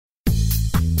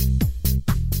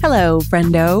Hello,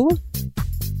 friendo.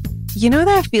 You know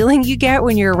that feeling you get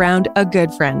when you're around a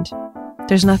good friend?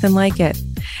 There's nothing like it.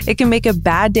 It can make a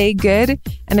bad day good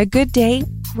and a good day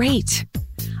great.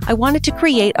 I wanted to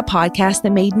create a podcast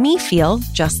that made me feel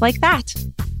just like that.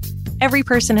 Every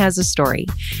person has a story,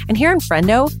 and here in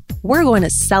Friendo, we're going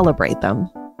to celebrate them.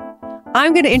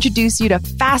 I'm going to introduce you to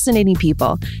fascinating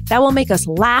people that will make us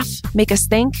laugh, make us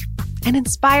think, and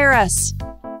inspire us.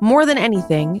 More than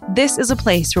anything, this is a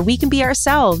place where we can be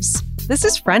ourselves. This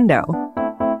is Friendo.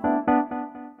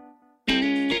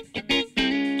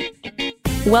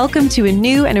 Welcome to a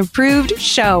new and improved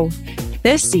show.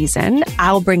 This season,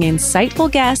 I'll bring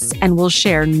insightful guests and we'll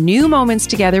share new moments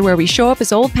together where we show up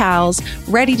as old pals,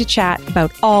 ready to chat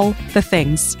about all the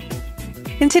things.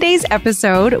 In today's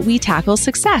episode, we tackle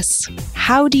success.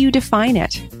 How do you define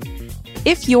it?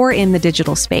 If you're in the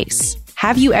digital space,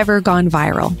 have you ever gone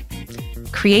viral?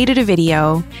 Created a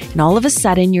video, and all of a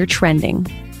sudden you're trending.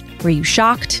 Were you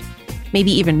shocked? Maybe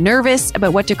even nervous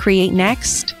about what to create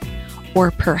next?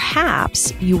 Or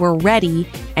perhaps you were ready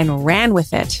and ran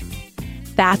with it.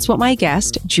 That's what my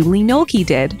guest, Julie Nolke,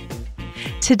 did.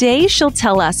 Today, she'll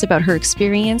tell us about her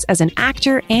experience as an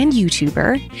actor and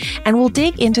YouTuber, and we'll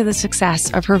dig into the success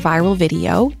of her viral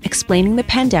video, Explaining the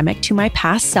Pandemic to My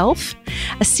Past Self,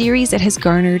 a series that has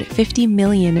garnered 50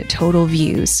 million total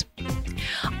views.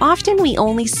 Often we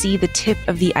only see the tip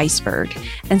of the iceberg,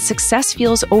 and success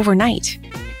feels overnight.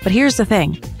 But here's the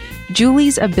thing.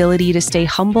 Julie's ability to stay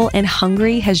humble and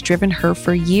hungry has driven her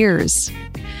for years.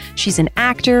 She's an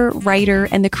actor, writer,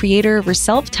 and the creator of her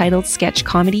self-titled sketch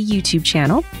comedy YouTube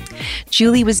channel.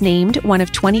 Julie was named one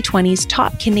of 2020's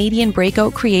top Canadian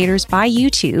breakout creators by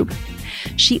YouTube.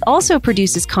 She also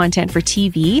produces content for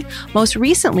TV. Most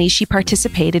recently, she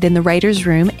participated in The Writer's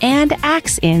Room and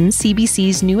acts in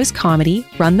CBC's newest comedy,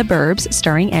 Run the Burbs,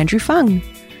 starring Andrew Fung.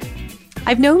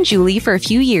 I've known Julie for a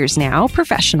few years now,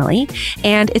 professionally,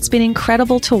 and it's been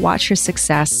incredible to watch her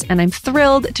success, and I'm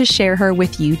thrilled to share her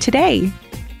with you today.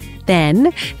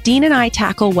 Then, Dean and I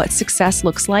tackle what success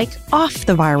looks like off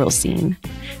the viral scene.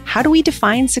 How do we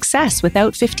define success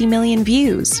without 50 million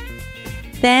views?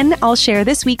 Then I'll share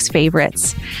this week's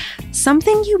favorites.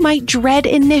 Something you might dread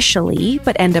initially,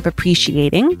 but end up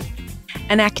appreciating.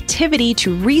 An activity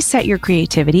to reset your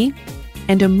creativity.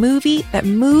 And a movie that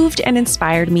moved and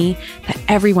inspired me that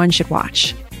everyone should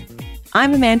watch.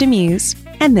 I'm Amanda Muse,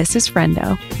 and this is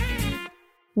Friendo.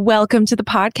 Welcome to the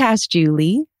podcast,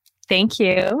 Julie. Thank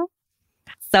you.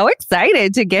 So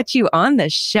excited to get you on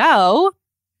the show.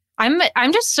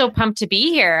 I'm just so pumped to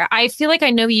be here. I feel like I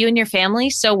know you and your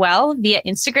family so well via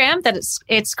Instagram that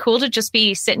it's cool to just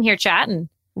be sitting here chatting.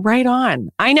 Right on.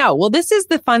 I know. Well, this is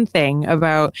the fun thing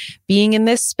about being in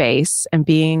this space and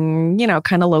being,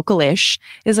 kind of local-ish,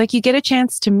 is like you get a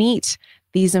chance to meet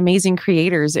these amazing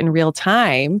creators in real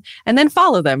time and then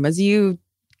follow them as you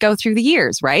go through the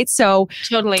years, right? So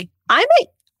totally. I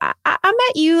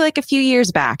met you like a few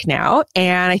years back now,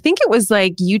 and I think it was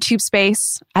like YouTube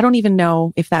Space. I don't even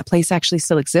know if that place actually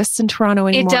still exists in Toronto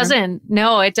anymore. It doesn't.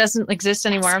 No, it doesn't exist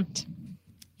anymore.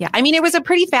 Yeah. I mean, it was a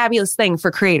pretty fabulous thing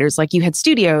for creators. Like you had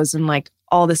studios and like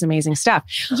all this amazing stuff.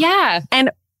 Yeah.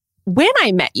 And when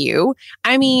I met you,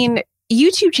 I mean,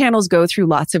 YouTube channels go through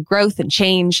lots of growth and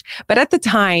change. But at the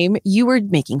time, you were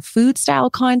making food style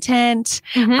content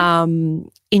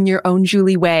in your own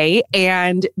Julie way,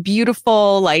 and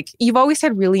beautiful, like you've always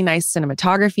had really nice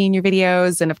cinematography in your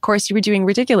videos. And of course, you were doing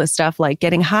ridiculous stuff like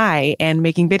getting high and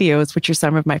making videos, which are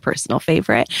some of my personal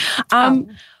favorite.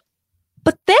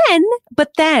 But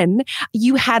then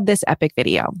you had this epic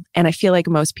video, and I feel like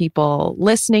most people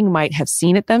listening might have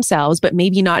seen it themselves, but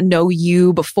maybe not know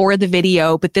you before the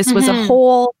video. But this was a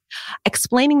whole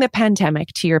explaining the pandemic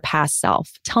to your past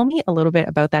self. Tell me a little bit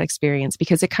about that experience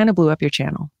because it kind of blew up your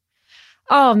channel.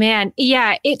 Oh man.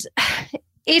 Yeah.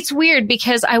 It's weird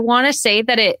because I want to say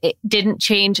that it didn't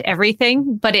change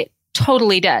everything, but it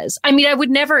totally does. I mean, I would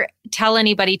never tell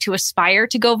anybody to aspire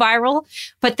to go viral,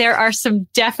 but there are some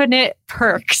definite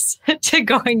perks to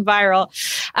going viral.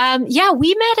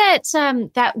 We met at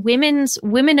that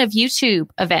Women of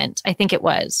YouTube event, I think it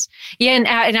was. Yeah,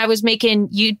 and I was making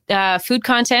food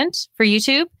content for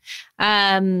YouTube.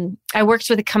 I worked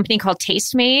with a company called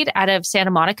Tastemade out of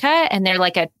Santa Monica, and they're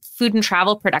like a food and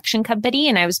travel production company,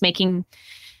 and I was making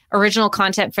original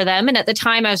content for them. And at the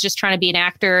time, I was just trying to be an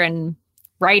actor and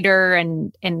writer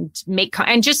and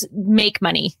just make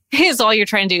money is all you're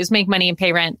trying to do is make money and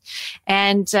pay rent.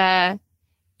 And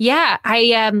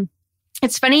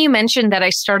it's funny you mentioned that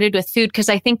I started with food because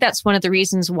I think that's one of the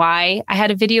reasons why I had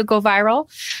a video go viral.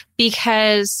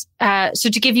 Because so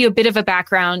to give you a bit of a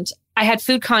background, I had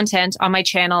food content on my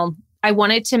channel I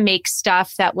wanted to make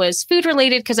stuff that was food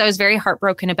related because I was very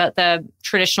heartbroken about the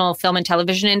traditional film and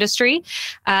television industry.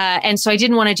 And so I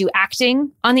didn't want to do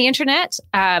acting on the internet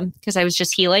because I was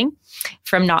just healing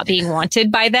from not being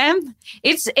wanted by them.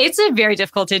 It's a very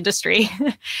difficult industry.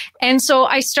 And so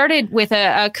I started with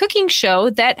a cooking show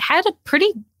that had a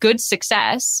pretty good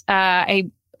success.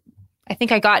 I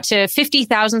think I got to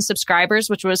 50,000 subscribers,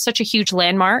 which was such a huge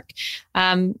landmark,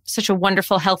 such a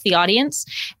wonderful, healthy audience.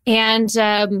 And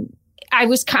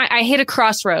I hit a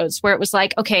crossroads where it was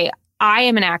like, okay, I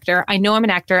am an actor. I know I'm an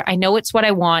actor. I know it's what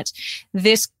I want.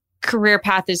 This career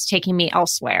path is taking me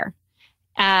elsewhere.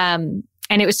 And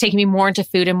it was taking me more into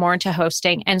food and more into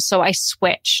hosting. And so I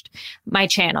switched my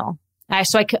channel.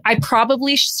 I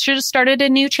probably should have started a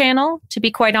new channel, to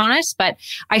be quite honest, but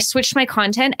I switched my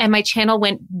content and my channel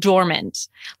went dormant.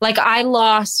 Like I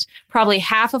lost probably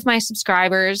half of my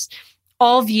subscribers.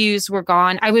 All views were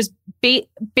gone. I was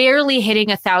barely hitting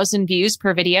 1,000 views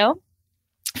per video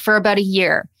for about a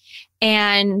year.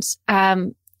 And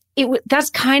that's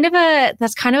kind of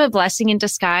a blessing in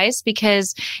disguise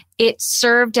because it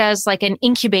served as like an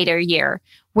incubator year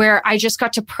where I just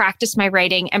got to practice my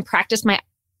writing and practice my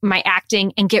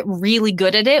acting and get really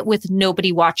good at it with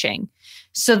nobody watching.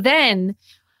 So then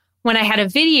when I had a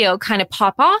video kind of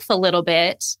pop off a little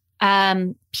bit,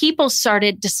 people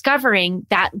started discovering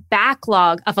that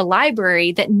backlog of a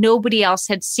library that nobody else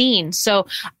had seen. So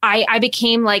I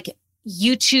became like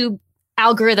YouTube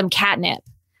algorithm catnip.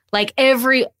 Like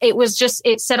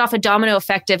it set off a domino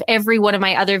effect of every one of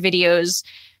my other videos,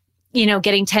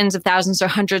 getting tens of thousands or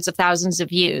hundreds of thousands of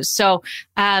views. So,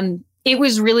 it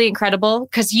was really incredible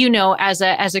because,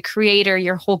 as a creator,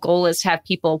 your whole goal is to have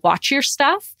people watch your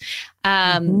stuff.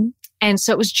 And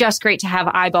so it was just great to have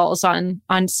eyeballs on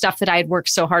stuff that I had worked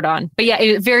so hard on. But yeah, it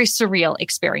was a very surreal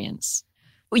experience.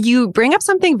 You bring up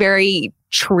something very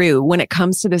true when it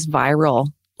comes to this viral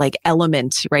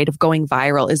element, right, of going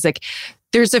viral is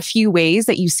there's a few ways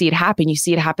that you see it happen. You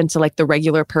see it happen to the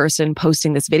regular person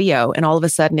posting this video and all of a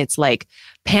sudden it's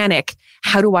panic.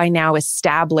 How do I now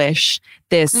establish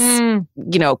this,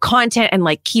 content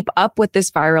and keep up with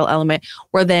this viral element?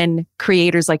 Or then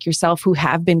creators like yourself who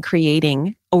have been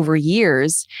creating over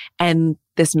years and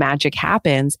this magic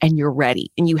happens and you're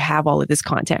ready and you have all of this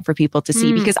content for people to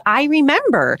see. Because I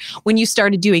remember when you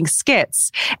started doing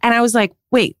skits and I was like,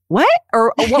 wait, what?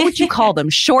 Or what would you call them?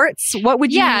 Shorts? What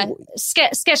would you? Yeah,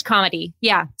 sketch comedy.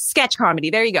 Yeah. Sketch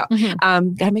comedy. There you go.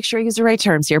 Gotta make sure I use the right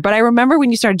terms here. But I remember when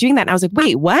you started doing that and I was like,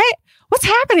 wait, what? What's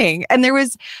happening? And there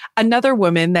was another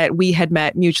woman that we had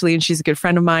met mutually and she's a good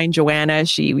friend of mine, Joanna.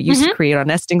 She used to create on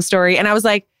Nesting Story. And I was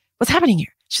like, what's happening here?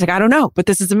 She's like, I don't know, but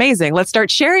this is amazing. Let's start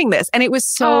sharing this. And it was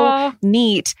so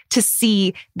neat to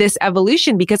see this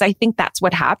evolution because I think that's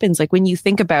what happens. When you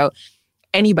think about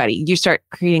anybody, you start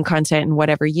creating content in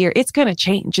whatever year, it's going to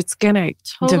change. It's going to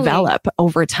develop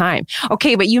over time.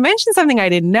 Okay, but you mentioned something I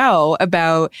didn't know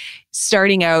about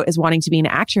starting out as wanting to be an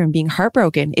actor and being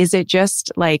heartbroken. Is it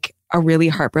just a really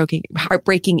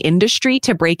heartbreaking industry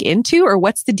to break into, or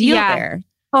what's the deal there?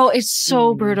 Oh, it's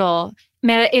so brutal.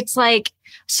 Man, it's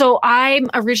so I'm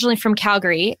originally from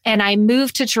Calgary and I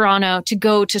moved to Toronto to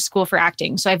go to school for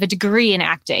acting. So I have a degree in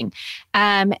acting.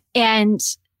 And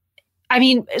I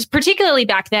mean, particularly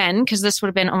back then, because this would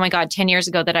have been, 10 years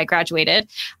ago that I graduated.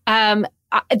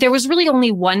 There was really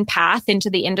only one path into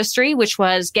the industry, which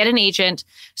was get an agent,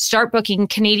 start booking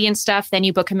Canadian stuff, then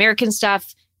you book American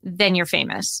stuff, then you're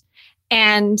famous.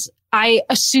 And I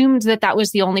assumed that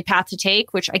was the only path to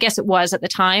take, which I guess it was at the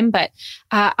time, but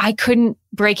I couldn't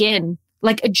break in.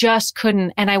 I just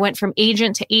couldn't. And I went from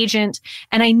agent to agent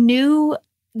and I knew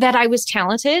that I was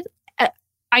talented.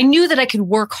 I knew that I could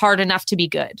work hard enough to be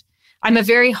good. I'm a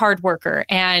very hard worker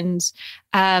and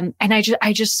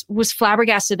I just was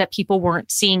flabbergasted that people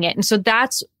weren't seeing it. And so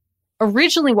that's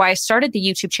originally why I started the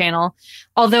YouTube channel.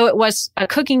 Although it was a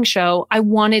cooking show, I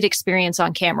wanted experience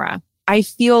on camera. I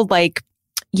feel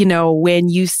when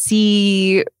you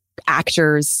see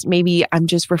actors, maybe I'm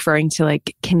just referring to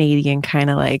Canadian kind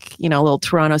of little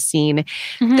Toronto scene.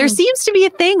 There seems to be a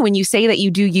thing when you say that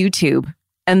you do YouTube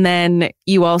and then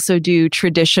you also do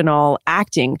traditional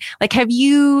acting. Have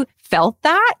you felt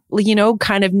that,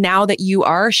 kind of now that you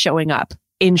are showing up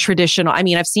in traditional? I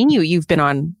mean, I've seen you've been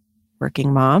on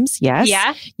Working Moms. Yes.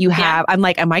 Yeah. You have, I'm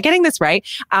am I getting this right?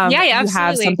 You absolutely.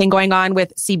 Have something going on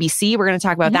with CBC. We're going to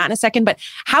talk about that in a second, but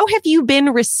how have you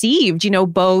been received?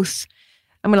 Both,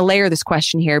 I'm going to layer this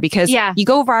question here because you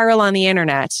go viral on the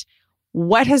internet.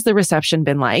 What has the reception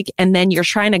been like? And then you're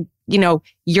trying to,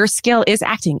 your skill is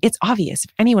acting. It's obvious.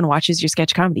 If anyone watches your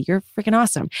sketch comedy, you're freaking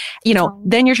awesome.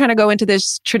 Then you're trying to go into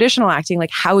this traditional acting.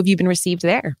 How have you been received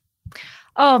there?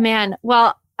 Oh man.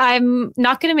 Well, I'm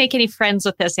not going to make any friends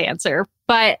with this answer,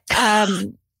 but I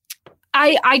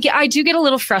do get a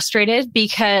little frustrated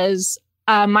because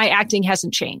my acting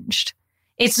hasn't changed.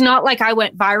 It's not like I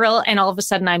went viral and all of a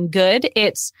sudden I'm good.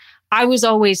 I was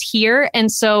always here.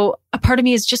 And so a part of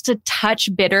me is just a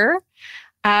touch bitter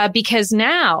because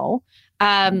now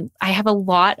I have a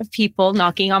lot of people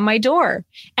knocking on my door.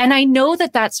 And I know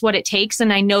that that's what it takes.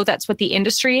 And I know that's what the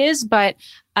industry is. But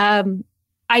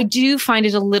I do find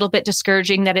it a little bit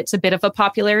discouraging that it's a bit of a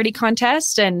popularity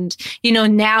contest. And,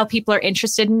 now people are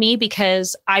interested in me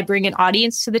because I bring an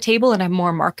audience to the table and I'm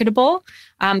more marketable.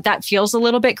 That feels a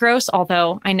little bit gross,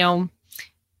 although I know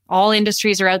all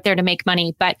industries are out there to make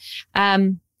money. But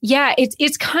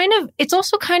it's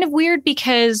also kind of weird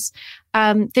because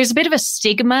there's a bit of a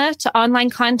stigma to online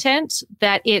content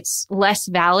that it's less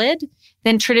valid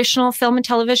than traditional film and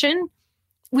television,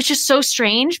 which is so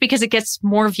strange because it gets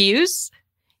more views.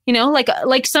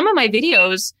 Like some of my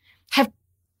videos have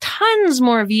tons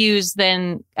more views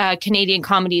than Canadian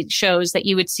comedy shows that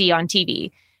you would see on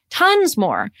TV. Tons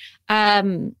more.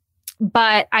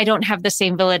 But I don't have the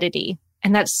same validity.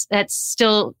 And that's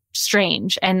still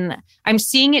strange. And I'm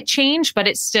seeing it change, but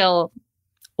it's still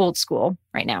old school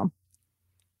right now.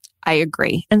 I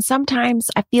agree. And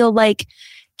sometimes I feel like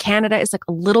Canada is like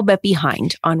a little bit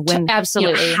behind on when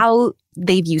absolutely how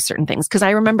they view certain things. Because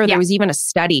I remember there was even a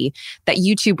study that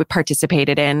YouTube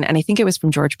participated in, and I think it was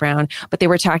from George Brown, but they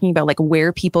were talking about like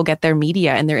where people get their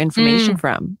media and their information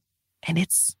from. And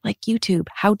it's like YouTube,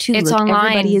 how to. It's like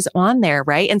online. Everybody is on there,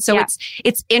 right? And so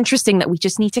it's interesting that we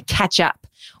just need to catch up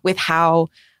with how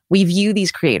we view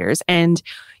these creators. And,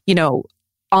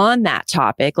 on that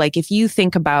topic, like if you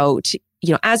think about,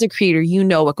 as a creator,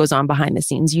 what goes on behind the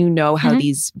scenes, how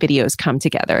these videos come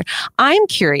together. I'm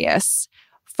curious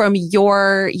from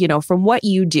from what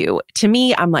you do. To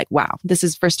me, I'm like, wow, this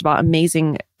is first of all,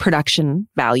 amazing production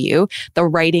value. The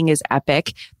writing is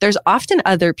epic. There's often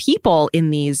other people in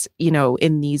these,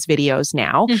 in these videos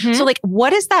now. So like,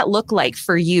 what does that look like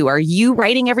for you? Are you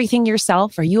writing everything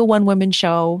yourself? Are you a one-woman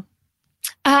show?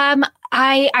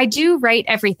 I do write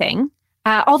everything.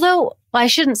 Although I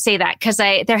shouldn't say that because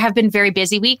there have been very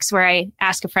busy weeks where I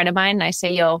ask a friend of mine and I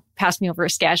say, yo, pass me over a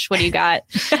sketch. What do you got?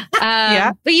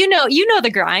 But you know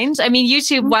the grind. I mean,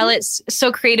 YouTube, while it's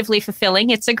so creatively fulfilling,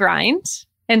 it's a grind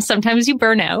and sometimes you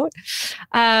burn out.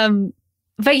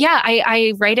 But yeah,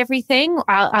 I write everything.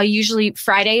 I'll usually,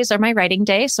 Fridays are my writing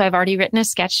day. So I've already written a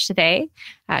sketch today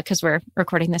because we're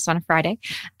recording this on a Friday.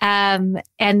 And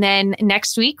then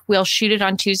next week we'll shoot it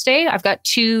on Tuesday. I've got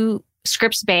 2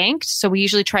 scripts banked. So we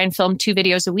usually try and film 2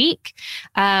 videos a week.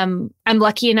 I'm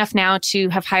lucky enough now to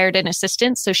have hired an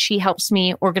assistant. So she helps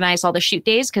me organize all the shoot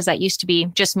days because that used to be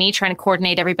just me trying to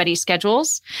coordinate everybody's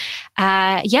schedules.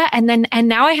 And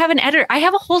now I have an editor. I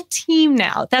have a whole team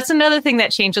now. That's another thing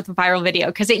that changed with the viral video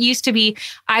because it used to be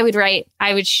I would write,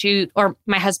 I would shoot, or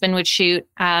my husband would shoot,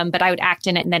 but I would act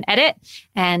in it and then edit.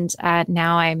 And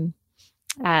now I'm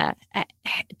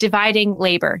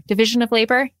division of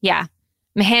labor. Yeah.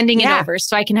 I'm handing it over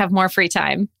so I can have more free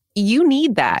time. You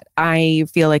need that. I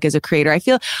feel like as a creator,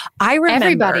 I remember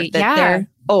everybody, that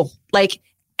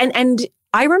and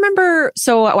I remember,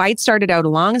 so I'd started out a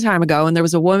long time ago and there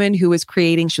was a woman who was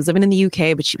creating, she was living in the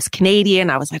UK, but she was Canadian.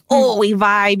 I was like, oh, we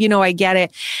vibe, I get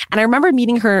it. And I remember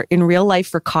meeting her in real life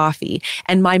for coffee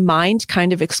and my mind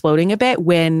kind of exploding a bit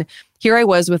when here I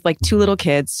was with like 2 little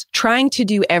kids trying to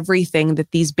do everything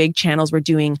that these big channels were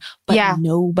doing, but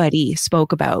nobody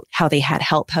spoke about how they had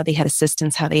help, how they had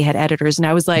assistants, how they had editors. And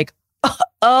I was like,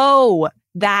 oh,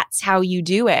 that's how you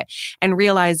do it. And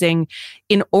realizing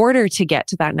in order to get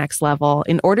to that next level,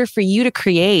 in order for you to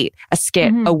create a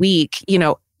skit a week,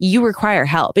 you require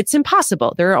help. It's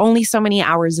impossible. There are only so many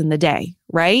hours in the day,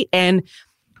 right? And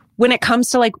when it comes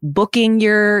to like booking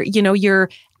your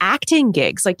acting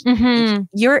gigs, like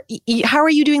how are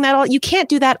you doing that all? You can't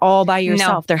do that all by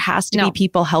yourself. No. There has to be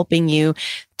people helping you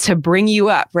to bring you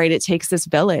up, right? It takes this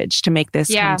village to make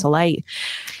this come to light.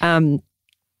 And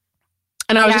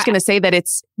I was just going to say that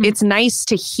it's nice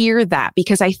to hear that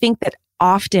because I think that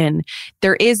often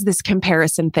there is this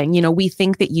comparison thing. We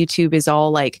think that YouTube is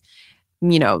all like,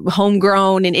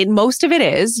 homegrown and most of it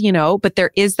is, but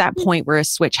there is that point where a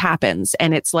switch happens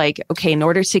and it's like, okay, in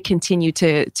order to continue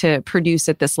to produce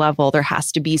at this level, there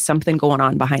has to be something going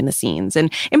on behind the scenes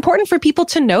and important for people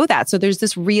to know that. So there's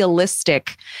this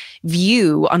realistic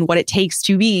view on what it takes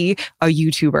to be a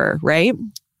YouTuber, right?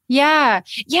 Yeah.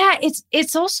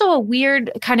 It's also a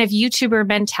weird kind of YouTuber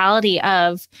mentality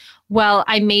of, well,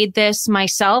 I made this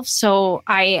myself, so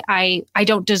I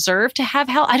don't deserve to have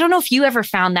help. I don't know if you ever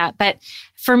found that, but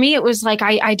for me, it was like,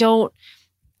 I don't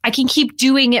I can keep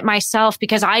doing it myself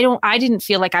because I didn't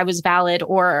feel like I was valid,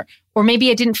 or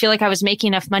maybe I didn't feel like I was making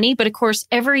enough money. But of course,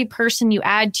 every person you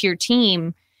add to your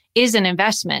team is an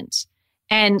investment.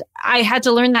 And I had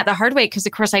to learn that the hard way because,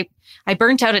 of course, I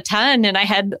burnt out a ton and I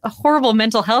had horrible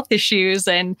mental health issues.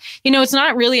 And, it's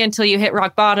not really until you hit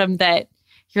rock bottom that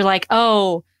you're like,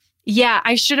 oh, yeah,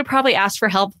 I should have probably asked for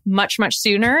help much, much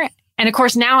sooner. And of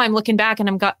course, now I'm looking back and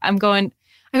I'm going,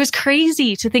 I was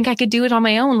crazy to think I could do it on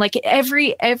my own. Like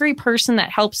every person that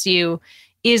helps you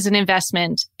is an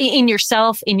investment in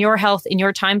yourself, in your health, in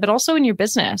your time, but also in your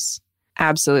business.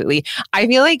 Absolutely. I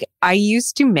feel like I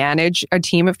used to manage a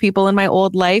team of people in my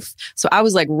old life. So I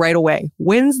was like, right away,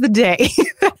 when's the day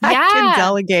I can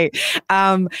delegate?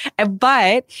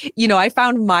 But, I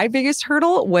found my biggest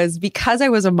hurdle was because I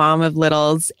was a mom of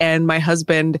littles and my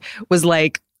husband was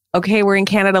like, okay, we're in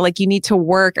Canada, like you need to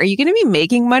work. Are you going to be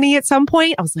making money at some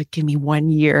point? I was like, give me 1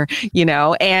 year,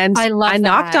 and I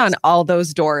knocked on all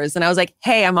those doors and I was like,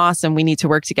 hey, I'm awesome. We need to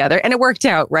work together. And it worked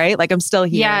out, right? Like I'm still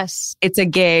here. Yes. It's a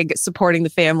gig supporting the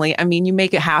family. I mean, you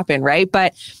make it happen, right?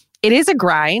 But it is a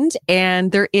grind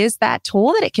and there is that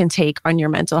toll that it can take on your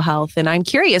mental health. And I'm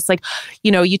curious, like,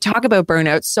 you talk about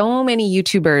burnout. So many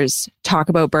YouTubers talk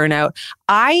about burnout.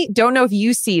 I don't know if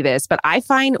you see this, but I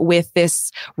find with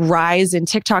this rise in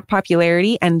TikTok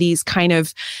popularity and these kind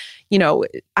of,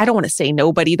 I don't want to say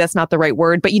nobody, that's not the right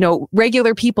word, but,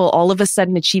 regular people all of a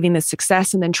sudden achieving this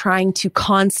success and then trying to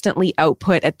constantly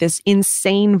output at this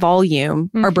insane volume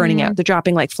are burning out. They're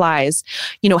dropping like flies.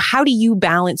 How do you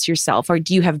balance yourself? Or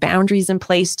do you have boundaries in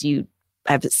place? Do you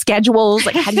have schedules?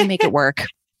 Like, how do you make it work?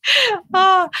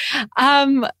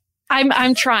 I'm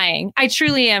trying. I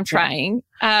truly am trying.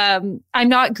 I'm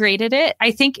not great at it.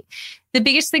 I think the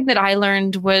biggest thing that I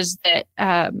learned was that,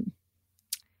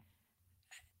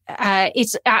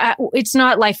 it's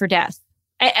not life or death.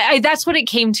 That's what it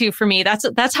came to for me.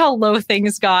 That's how low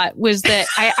things got, was that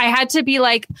I had to be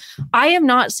like, I am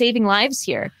not saving lives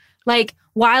here. Like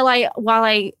while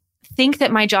I think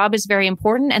that my job is very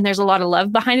important and there's a lot of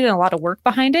love behind it and a lot of work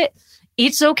behind it,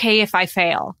 it's okay if I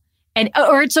fail.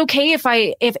 Or it's okay if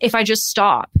I just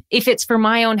stop, if it's for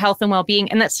my own health and well-being.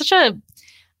 And that's such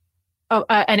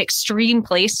an extreme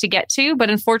place to get to. But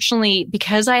unfortunately,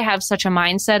 because I have such a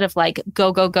mindset of like,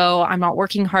 go, go, go, I'm not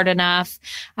working hard enough.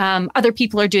 Other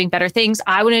people are doing better things.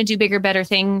 I want to do bigger, better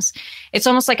things. It's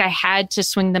almost like I had to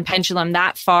swing the pendulum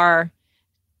that far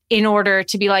in order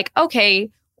to be like, okay,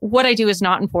 what I do is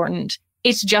not important.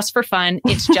 It's just for fun.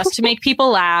 It's just to make people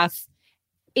laugh.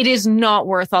 It is not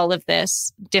worth all of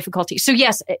this difficulty. So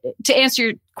yes, to answer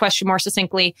your question more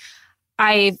succinctly,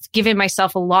 I've given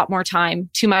myself a lot more time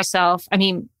to myself. I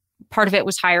mean, part of it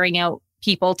was hiring out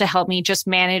people to help me just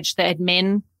manage the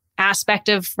admin aspect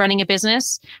of running a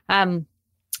business. I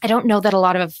don't know that a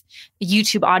lot of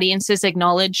YouTube audiences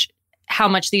acknowledge how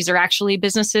much these are actually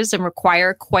businesses and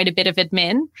require quite a bit of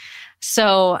admin.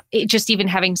 So just even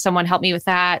having someone help me with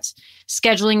that.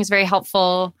 Scheduling is very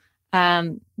helpful.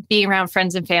 Being around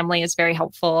friends and family is very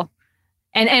helpful.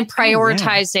 And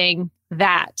prioritizing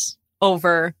that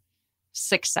over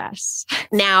success.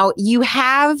 Now, you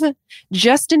have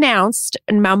just announced,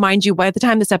 and now mind you, by the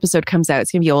time this episode comes out,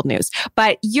 it's going to be old news,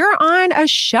 but you're on a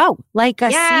show, like a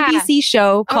CBC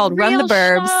show called Run the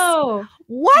Burbs. Show.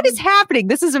 What is happening?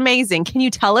 This is amazing. Can you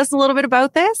tell us a little bit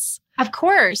about this? Of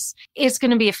course. It's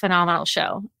going to be a phenomenal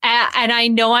show. And I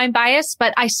know I'm biased,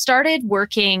 but I started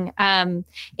working,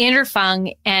 Andrew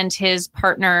Fung and his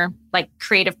partner, like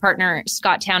creative partner,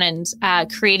 Scott Townend,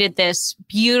 created this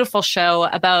beautiful show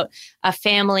about a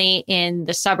family in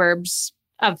the suburbs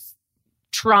of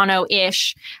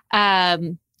Toronto-ish,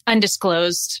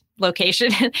 undisclosed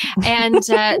location. And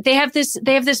they have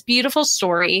this beautiful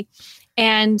story.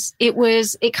 And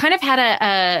it kind of had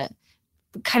a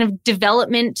kind of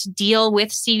development deal with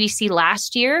CBC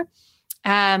last year,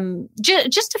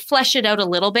 just to flesh it out a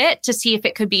little bit to see if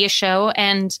it could be a show.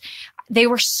 And they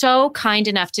were so kind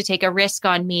enough to take a risk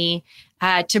on me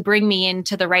to bring me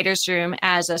into the writer's room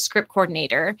as a script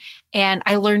coordinator. And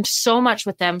I learned so much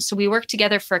with them. So we worked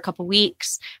together for a couple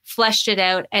weeks, fleshed it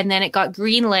out, and then it got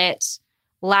greenlit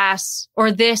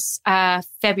this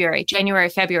January,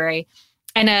 February.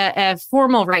 And a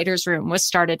formal writer's room was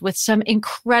started with some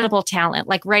incredible talent,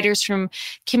 like writers from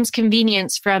Kim's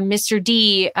Convenience, from Mr.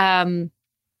 D,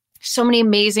 so many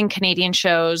amazing Canadian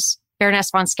shows,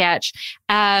 Baroness von Sketch.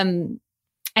 And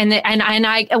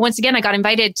I, once again, I got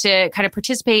invited to kind of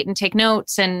participate and take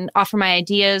notes and offer my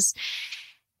ideas.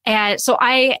 And so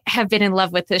I have been in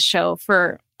love with this show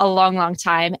for a long, long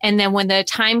time. And then when the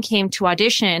time came to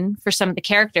audition for some of the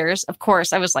characters, of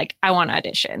course, I was like, I want to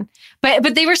audition.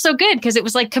 But they were so good because it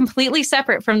was like completely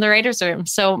separate from the writer's room.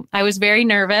 So I was very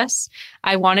nervous.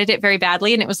 I wanted it very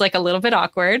badly, and it was like a little bit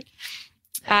awkward.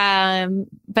 But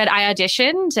I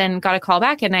auditioned and got a call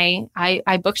back, and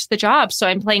I booked the job. So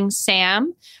I'm playing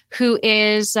Sam, who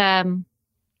is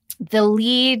the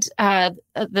lead.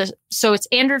 So it's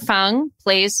Andrew Fung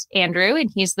plays Andrew, and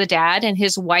he's the dad, and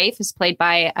his wife is played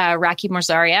by Raki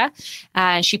Morzaria.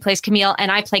 She plays Camille,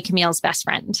 and I play Camille's best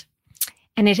friend.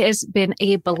 And it has been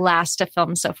a blast to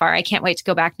film so far. I can't wait to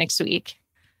go back next week.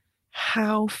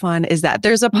 How fun is that?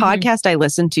 There's a podcast I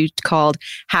listen to called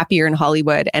Happier in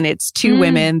Hollywood, and it's two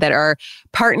women that are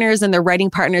partners, and they're writing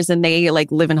partners, and they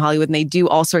like live in Hollywood, and they do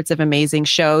all sorts of amazing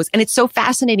shows. And it's so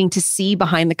fascinating to see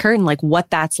behind the curtain, like what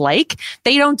that's like.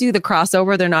 They don't do the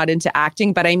crossover. They're not into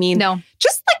acting, but I mean,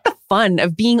 just like the fun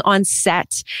of being on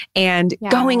set and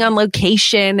going on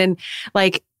location, and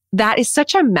like, that is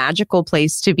such a magical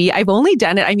place to be. I've only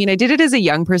done it. I mean, I did it as a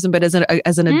young person, but as an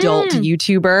adult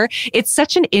YouTuber, it's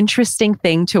such an interesting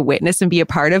thing to witness and be a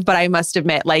part of. But I must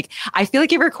admit, like, I feel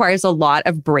like it requires a lot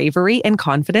of bravery and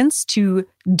confidence to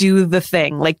do the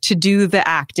thing, like to do the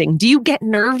acting. Do you get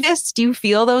nervous? Do you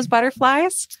feel those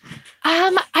butterflies?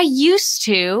 I used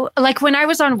to, like when I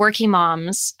was on Working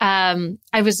Moms, I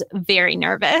was very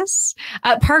nervous,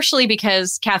 partially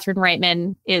because Catherine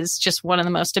Reitman is just one of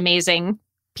the most amazing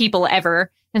people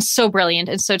ever, and so brilliant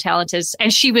and so talented.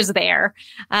 And she was there.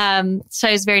 So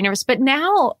I was very nervous, but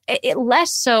now it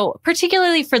less so,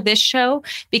 particularly for this show,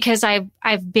 because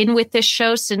I've been with this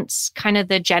show since kind of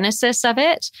the genesis of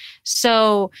it.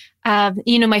 So,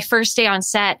 my first day on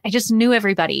set, I just knew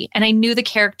everybody, and I knew the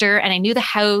character, and I knew the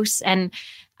house, and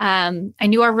I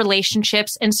knew our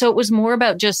relationships. And so it was more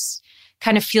about just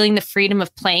kind of feeling the freedom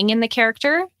of playing in the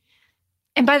character.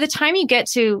 And by the time you get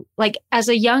to, like, as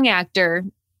a young actor,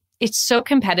 it's so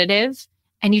competitive,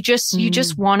 and you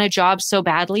just want a job so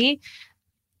badly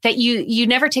that you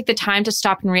never take the time to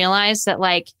stop and realize that,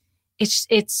 like,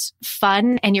 it's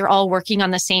fun and you're all working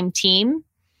on the same team.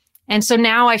 And so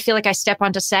now I feel like I step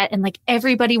onto set and like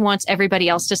everybody wants everybody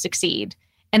else to succeed.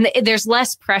 And there's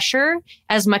less pressure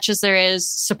as much as there is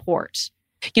support.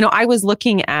 You know, I was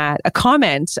looking at a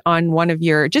comment on one of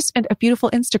your, just a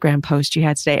beautiful Instagram post you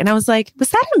had today. And I was like,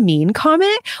 was that a mean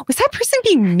comment? Was that person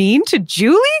being mean to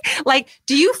Julie? Like,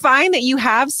 do you find that you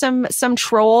have some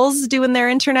trolls doing their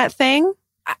internet thing?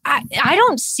 I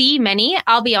don't see many,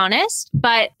 I'll be honest.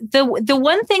 But the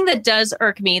one thing that does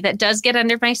irk me, that does get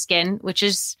under my skin, which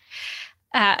is,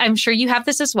 I'm sure you have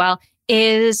this as well,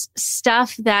 is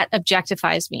stuff that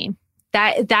objectifies me.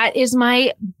 That is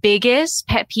my biggest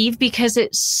pet peeve, because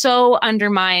it so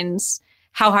undermines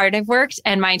how hard I've worked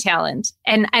and my talent.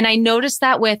 And I notice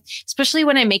that with, especially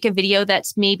when I make a video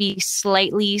that's maybe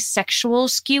slightly sexual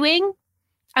skewing.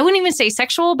 I wouldn't even say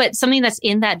sexual, but something that's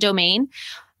in that domain.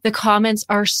 The comments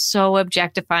are so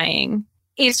objectifying.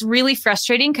 It's really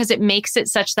frustrating because it makes it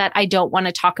such that I don't want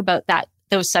to talk about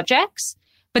those subjects.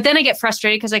 But then I get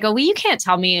frustrated because I go, well, you can't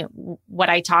tell me what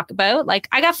I talk about. Like,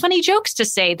 I got funny jokes to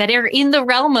say that are in the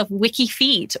realm of wiki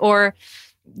feet or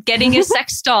getting a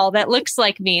sex doll that looks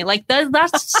like me. Like,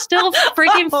 that's still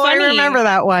freaking funny. I remember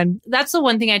that one. That's the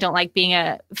one thing I don't like being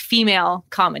a female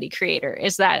comedy creator,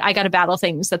 is that I got to battle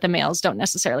things that the males don't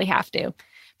necessarily have to.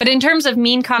 But in terms of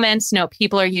mean comments, no,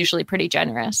 people are usually pretty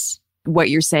generous. What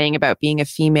you're saying about being a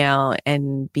female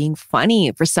and being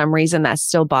funny, for some reason that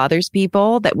still bothers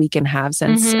people, that we can have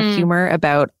sense of humor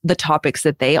about the topics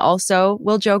that they also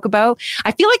will joke about.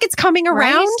 I feel like it's coming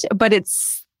around, but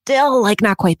it's still like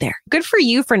not quite there. Good for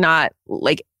you for not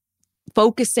like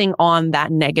focusing on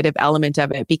that negative element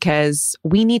of it, because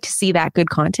we need to see that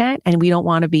good content and we don't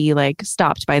want to be like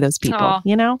stopped by those people,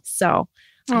 you know? So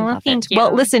thank you.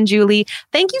 Well, listen, Julie,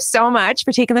 thank you so much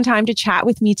for taking the time to chat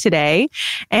with me today.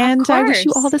 And I wish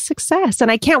you all the success.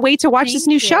 And I can't wait to watch this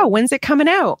new show. When's it coming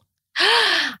out?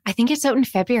 I think it's out in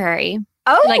February.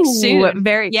 Oh, like soon.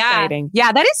 Very exciting.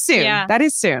 Yeah, that is soon. Yeah. That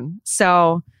is soon.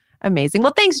 So amazing.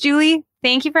 Well, thanks, Julie.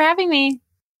 Thank you for having me.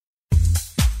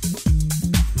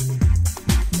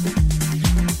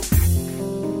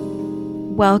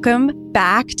 Welcome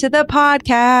back to the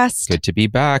podcast. Good to be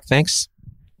back. Thanks.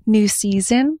 New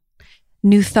season,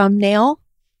 new thumbnail.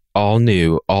 All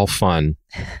new, all fun,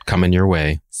 coming your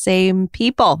way. Same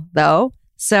people, though.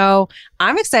 So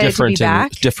I'm excited to be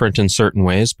back. Different in certain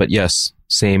ways, but yes,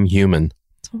 same human.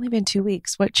 It's only been 2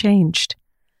 weeks. What changed?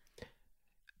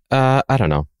 I don't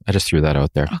know. I just threw that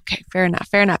out there. Okay, fair enough.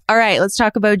 Fair enough. All right, let's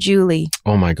talk about Julie.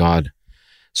 Oh my God.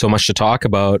 So much to talk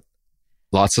about.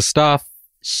 Lots of stuff.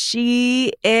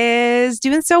 she is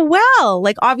doing so well.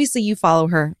 Like, obviously, you follow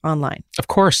her online. Of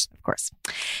course. Of course.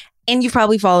 And you've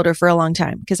probably followed her for a long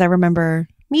time because I remember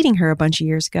meeting her a bunch of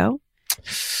years ago.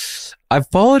 I've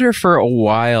followed her for a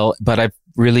while, but I've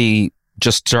really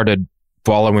just started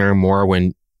following her more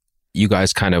when you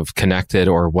guys kind of connected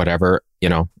or whatever. You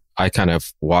know, I kind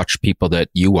of watch people that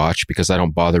you watch because I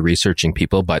don't bother researching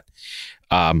people, but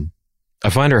I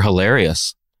find her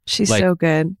hilarious. She's so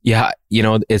good. Yeah. You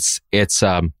know, it's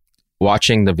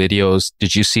watching the videos.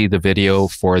 Did you see the video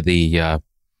for the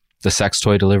sex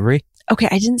toy delivery? Okay.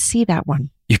 I didn't see that one.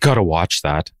 You got to watch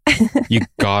that. You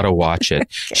got to watch it.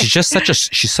 Okay.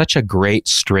 She's such a great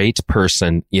straight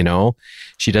person, you know?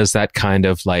 She does that kind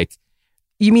of like.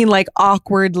 You mean like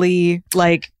awkwardly,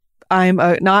 like I'm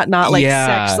not like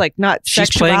sex, like not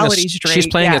sexuality straight. She's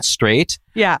playing it straight.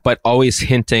 Yeah. But always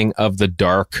hinting of the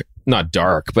not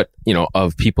dark, but you know,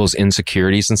 of people's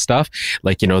insecurities and stuff.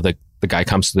 Like, you know, the guy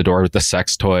comes to the door with the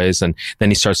sex toys and then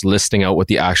he starts listing out what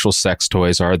the actual sex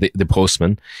toys are, the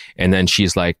postman. And then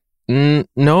she's like,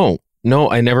 no,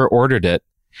 I never ordered it.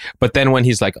 But then when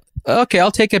he's like, okay,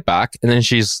 I'll take it back. And then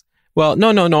she's, well,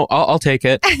 no, I'll take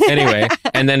it anyway.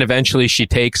 And then eventually she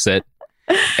takes it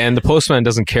and the postman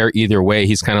doesn't care either way.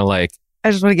 He's kind of like,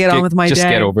 I just want to get on with my day. Just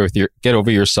get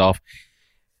over yourself.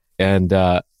 And,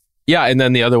 yeah. And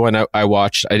then the other one I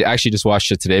watched, I actually just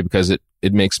watched it today because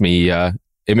it makes me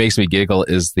giggle,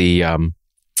 is the,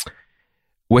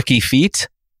 Wiki Feet.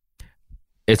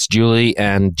 It's Julie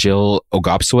and Jill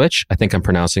Ogopsowicz. I think I'm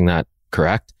pronouncing that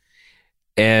correct.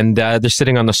 And, they're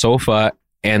sitting on the sofa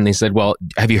and they said, well,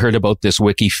 have you heard about this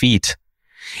Wiki Feet?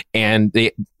 And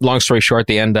long story short,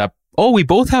 they end up, we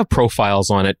both have profiles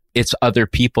on it. It's other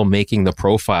people making the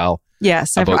profile.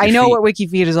 Yes. I know what Wiki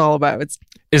Feet is all about.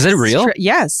 Is it real?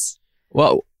 Yes.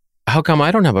 Well, how come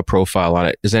I don't have a profile on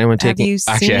it? Is anyone taking?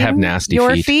 Actually, I have nasty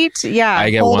your feet. Yeah, I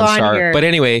get 1 star. Here. But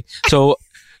anyway, so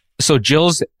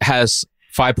Jill's has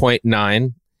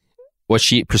 5.9, what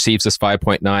she perceives as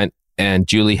 5.9, and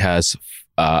Julie has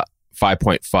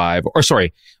 5.5. Or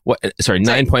sorry,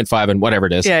 9.5 and whatever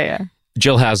it is. Yeah.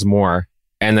 Jill has more,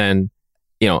 and then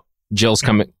you know Julie's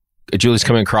coming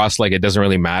across like it doesn't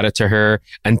really matter to her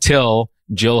until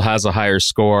Jill has a higher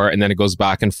score, and then it goes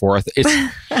back and forth.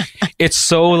 It's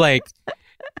so like,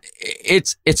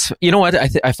 it's you know what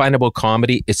I find about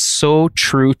comedy? It's so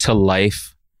true to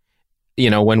life. You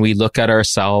know, when we look at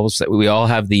ourselves, that we all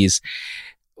have these,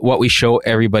 what we show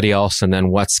everybody else, and then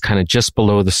what's kind of just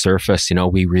below the surface. You know,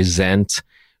 we resent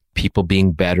people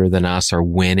being better than us or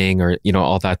winning or, you know,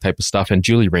 all that type of stuff. And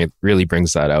Julie really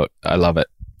brings that out. I love it.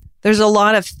 There's a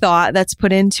lot of thought that's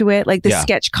put into it. Like the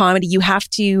sketch comedy, you have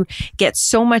to get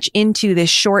so much into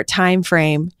this short time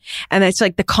frame. And it's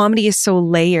like the comedy is so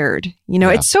layered. You know,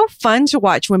 it's so fun to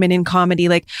watch women in comedy.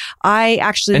 Like I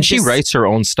actually... And she writes her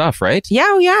own stuff, right?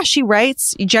 Yeah. She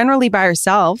writes generally by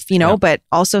herself, you know, but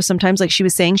also sometimes, like she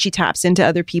was saying, she taps into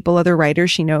other people, other writers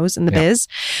she knows in the biz.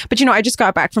 But, you know, I just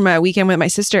got back from a weekend with my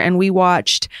sister and we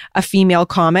watched a female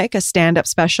comic, a stand-up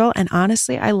special. And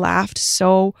honestly, I laughed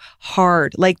so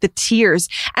hard, like the tears.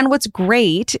 And what's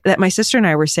great that my sister and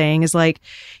I were saying is like,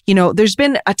 you know, there's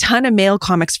been a ton of male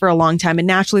comics for a long time. And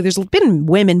naturally there's been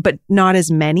women, but not as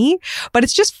many. But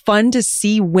it's just fun to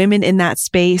see women in that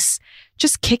space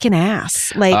just kicking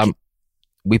ass. Like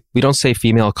we don't say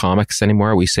female comics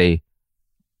anymore. We say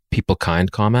people kind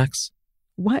comics.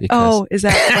 What? Oh, is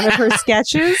that one of her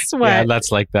sketches? What? Yeah,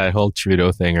 that's like that whole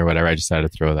Trudeau thing or whatever. I just had to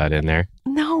throw that in there.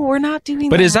 No, we're not doing that.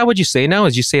 But is that what you say now?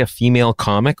 Is you say a female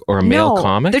comic or a male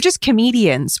comic? They're just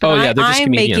comedians. But they're just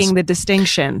comedians. Making the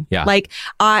distinction. Yeah. Like,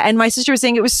 and my sister was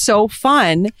saying it was so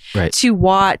fun to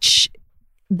watch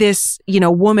this, you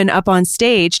know, woman up on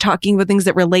stage talking about things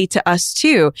that relate to us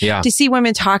too. Yeah. To see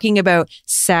women talking about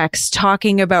sex,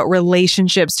 talking about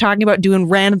relationships, talking about doing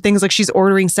random things like she's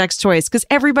ordering sex toys. Because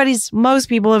most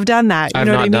people have done that. You I've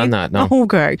know not what I mean? done that, no.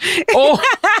 Okay. Oh,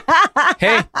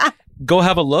 hey, go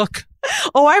have a look.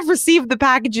 Oh, I've received the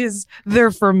packages.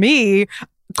 They're for me,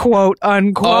 quote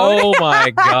unquote. Oh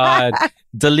my God.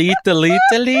 Delete.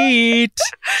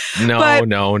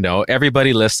 No.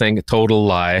 Everybody listening, total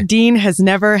lie. Dean has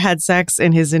never had sex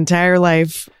in his entire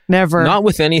life. Never. Not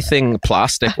with anything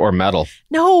plastic or metal.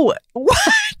 No. What?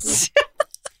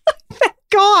 Thank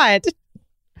God.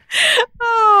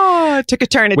 Oh, it took a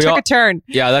turn. It took a turn.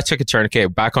 Yeah, that took a turn. Okay,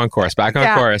 back on course.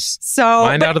 So,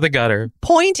 mind out of the gutter.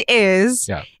 Point is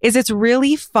it's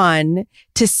really fun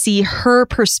to see her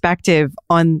perspective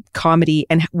on comedy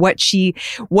and what she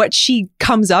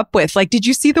comes up with. Like, did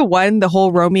you see the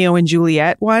whole Romeo and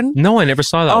Juliet one? No, I never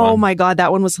saw that one. Oh my God,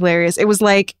 that one was hilarious. It was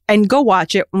like, and go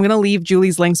watch it. I'm going to leave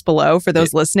Julie's links below for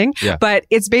those listening. Yeah. But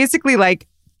it's basically like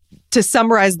to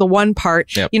summarize the one part,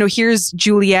 here's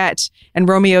Juliet and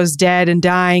Romeo's dead and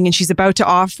dying, and she's about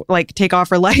to take off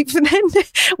her life. And then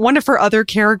one of her other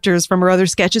characters from her other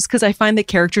sketches, because I find that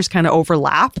characters kind of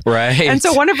overlap. Right. And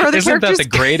so one of her other characters... Isn't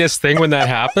that the greatest thing when that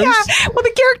happens? Yeah. Well,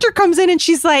 the character comes in and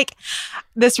she's like,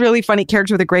 this really funny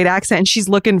character with a great accent, and she's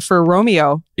looking for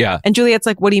Romeo. Yeah. And Juliet's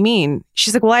like, what do you mean?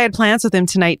 She's like, well, I had plans with him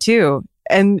tonight too.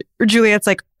 And Juliet's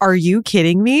like, are you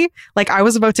kidding me? Like, I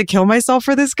was about to kill myself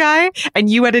for this guy and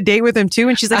you had a date with him too.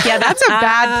 And she's like, yeah, that's a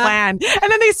bad plan.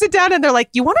 And then they sit down and they're like,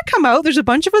 you want to come out? There's a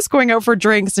bunch of us going out for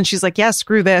drinks. And she's like, yeah,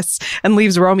 screw this, and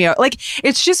leaves Romeo. Like,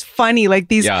 it's just funny, like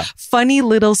these funny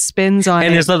little spins on it.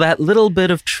 And there's that little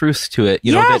bit of truth to it,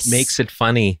 that makes it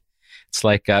funny. It's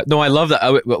like, no, I love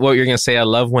that. What you're going to say, I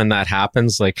love when that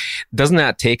happens. Like, doesn't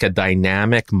that take a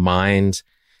dynamic mind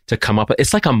to come up?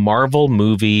 It's like a Marvel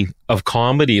movie of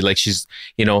comedy. Like, she's,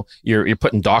 you're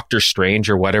putting Doctor Strange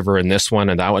or whatever in this one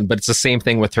and that one, but it's the same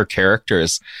thing with her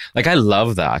characters. Like, I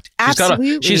love that.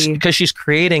 Absolutely. Because she's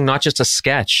creating not just a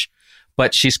sketch,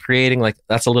 but she's creating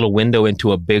that's a little window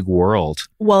into a big world.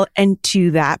 Well, and to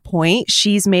that point,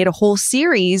 she's made a whole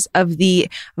series of the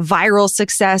viral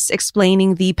success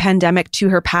explaining the pandemic to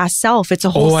her past self. It's a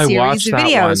whole series of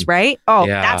videos, right? Oh,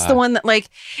 yeah. That's the one that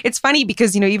it's funny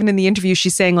because, even in the interview,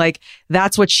 she's saying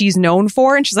that's what she's known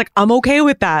for. And she's like, I'm okay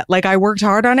with that. Like, I worked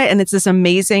hard on it. And it's this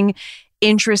amazing,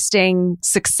 interesting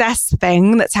success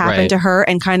thing that's happened to her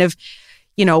and kind of,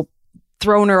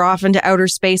 thrown her off into outer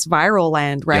space viral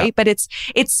land, right? Yeah. But it's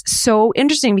so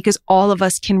interesting because all of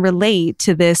us can relate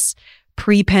to this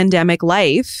pre-pandemic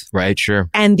life. Right,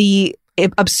 sure. And the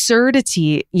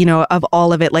absurdity, of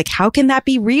all of it. Like, how can that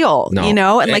be real?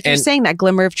 No. And you're saying, that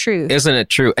glimmer of truth. Isn't it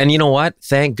true? And you know what?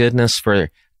 Thank goodness for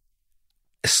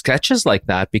sketches like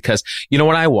that, because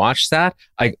when I watched that,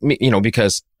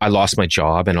 because I lost my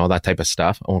job and all that type of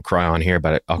stuff. I won't cry on here,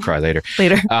 but I'll cry later.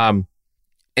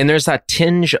 And there's that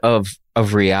tinge of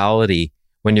reality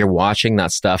when you're watching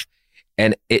that stuff.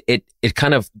 And it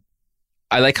kind of,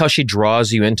 I like how she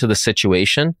draws you into the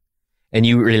situation and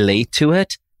you relate to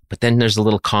it, but then there's a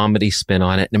little comedy spin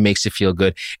on it and it makes you feel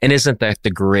good. And isn't that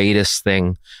the greatest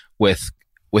thing with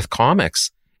comics,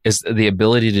 is the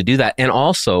ability to do that? And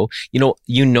also,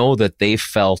 that they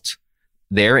felt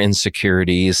their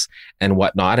insecurities and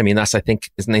whatnot. I mean, they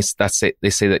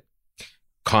say that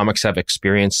comics have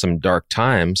experienced some dark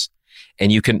times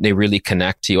and they really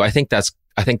connect to you. I think that's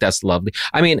lovely.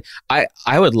 I mean,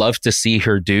 I would love to see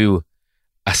her do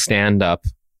a stand-up,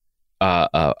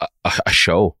 a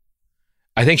show.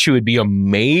 I think she would be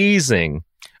amazing.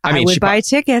 I mean, would buy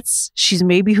tickets. She's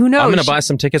maybe, who knows? I'm going to buy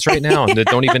some tickets right now that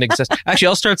don't even exist. Actually,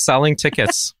 I'll start selling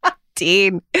tickets.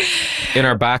 Dean. In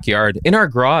our backyard, in our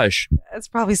garage. That's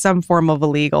probably some form of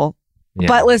illegal. Yeah,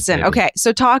 but listen, maybe. Okay,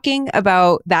 so talking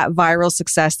about that viral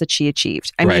success that she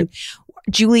achieved. I mean,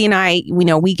 Julie and I,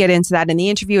 we get into that in the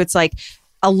interview. It's like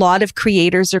a lot of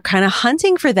creators are kind of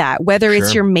hunting for that, whether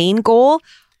it's your main goal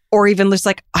or even just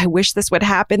like, I wish this would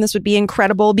happen. This would be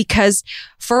incredible. Because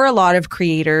for a lot of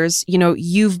creators,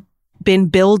 you've been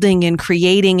building and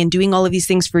creating and doing all of these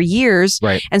things for years.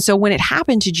 Right. And so when it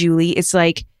happened to Julie, it's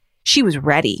like she was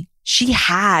ready. She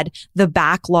had the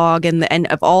backlog and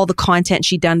of all the content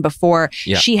she'd done before.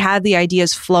 Yeah. She had the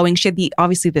ideas flowing. She had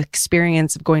obviously the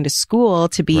experience of going to school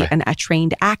to be a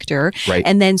trained actor. Right.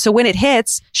 And then so when it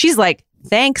hits, she's like,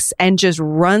 thanks, and just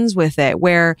runs with it.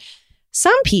 Where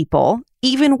some people,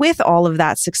 even with all of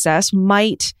that success,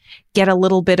 might get a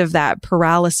little bit of that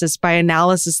paralysis by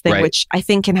analysis thing, which I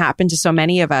think can happen to so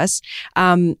many of us.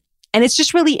 And it's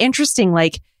just really interesting.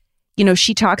 Like,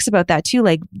 she talks about that too,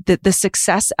 like the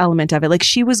success element of it. Like,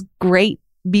 she was great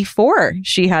before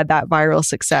she had that viral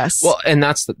success. Well, and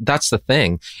that's the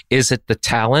thing. Is it the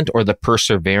talent or the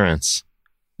perseverance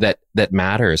that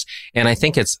matters? And I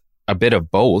think it's a bit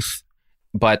of both.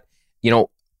 But,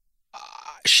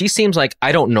 she seems like,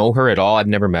 I don't know her at all. I've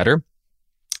never met her.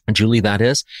 Julie, that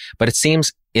is. But it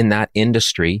seems in that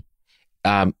industry,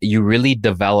 you really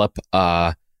develop,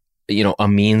 a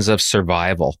means of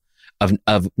survival.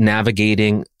 Of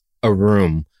navigating a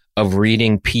room, of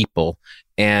reading people.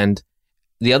 And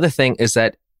the other thing is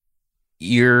that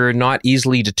you're not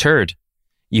easily deterred.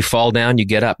 You fall down, you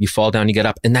get up. You fall down, you get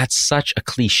up. And that's such a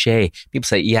cliche. People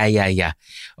say, yeah.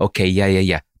 Okay,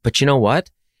 yeah. But you know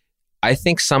what? I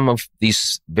think some of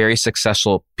these very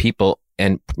successful people,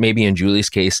 and maybe in Julie's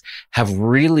case, have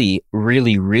really,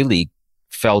 really, really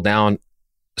fell down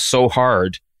so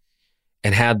hard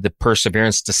and had the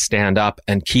perseverance to stand up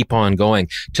and keep on going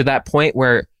to that point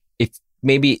where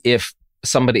if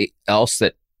somebody else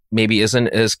that maybe isn't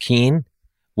as keen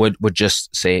would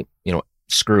just say,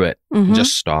 screw it,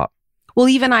 just stop. Well,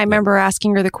 even I remember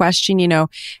asking her the question,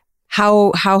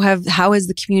 how has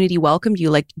the community welcomed you?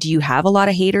 Like, do you have a lot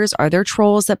of haters? Are there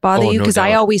trolls that bother you? No Because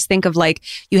I doubt. always think of like,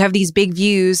 you have these big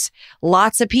views,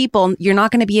 lots of people. You're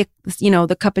not going to be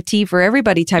the cup of tea for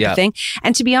everybody type of thing.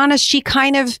 And to be honest, she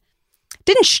kind of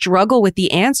didn't struggle with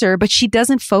the answer, but she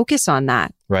doesn't focus on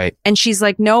that. Right. And she's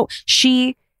like, no,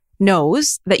 she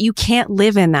knows that you can't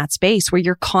live in that space where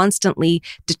you're constantly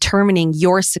determining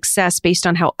your success based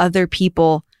on how other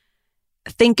people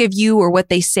think of you or what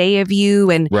they say of you.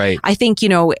 And Right. I think,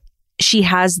 she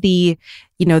has the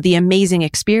amazing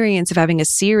experience of having a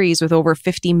series with over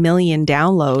 50 million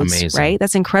downloads, Amazing. right?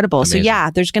 That's incredible. Amazing. So yeah,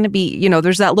 there's going to be,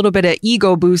 there's that little bit of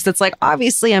ego boost that's like,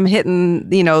 obviously I'm hitting,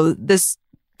 this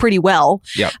pretty well.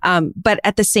 Yep. But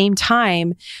at the same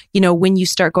time, when you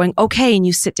start going, okay, and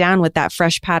you sit down with that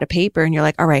fresh pad of paper and you're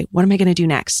like, all right, what am I going to do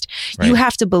next? Right. You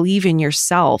have to believe in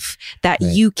yourself that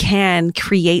you can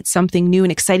create something new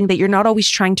and exciting, that you're not always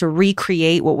trying to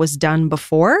recreate what was done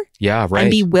before. Yeah, right.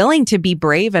 And be willing to be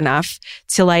brave enough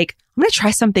to like, I'm going to try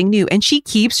something new. And she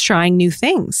keeps trying new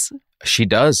things. She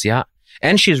does, yeah.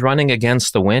 And she's running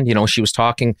against the wind. She was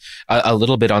talking a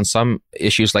little bit on some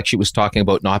issues, like she was talking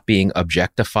about not being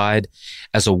objectified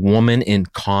as a woman in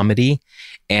comedy.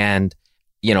 And,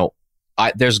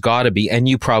 there's got to be, and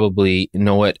you probably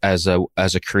know it as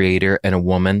a creator and a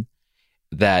woman,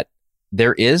 that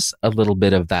there is a little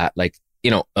bit of that, like,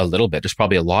 a little bit. There's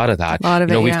probably a lot of that. A lot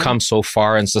of it, we've come so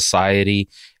far in society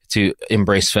to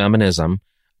embrace feminism,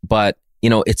 but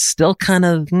it's still kind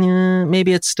of,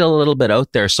 maybe it's still a little bit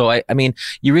out there. So I mean,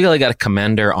 you really got to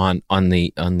commend her on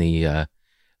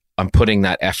putting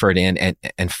that effort in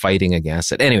and fighting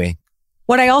against it. Anyway.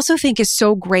 What I also think is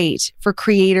so great for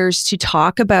creators to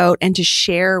talk about and to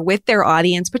share with their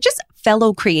audience, but just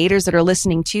fellow creators that are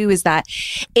listening too, is that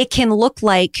it can look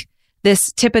like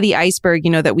this tip of the iceberg,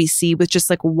 that we see with just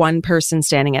like one person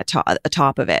standing at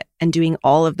top of it and doing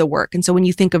all of the work. And so when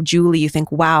you think of Julie, you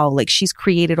think, wow, like she's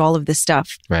created all of this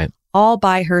stuff. Right. All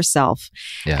by herself.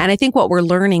 Yeah. And I think what we're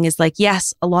learning is like,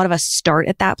 yes, a lot of us start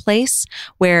at that place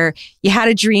where you had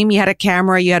a dream, you had a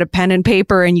camera, you had a pen and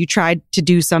paper, and you tried to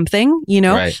do something,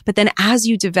 Right. But then as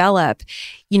you develop,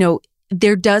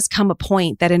 there does come a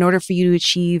point that in order for you to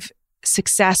achieve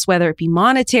success, whether it be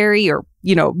monetary or,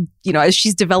 as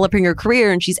she's developing her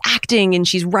career and she's acting and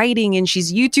she's writing and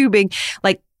she's YouTubing,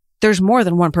 like there's more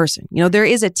than one person. There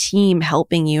is a team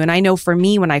helping you. And I know for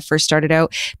me, when I first started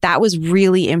out, that was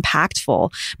really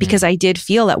impactful because I did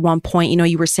feel at one point,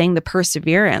 you were saying the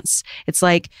perseverance. It's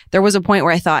like there was a point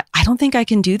where I thought, I don't think I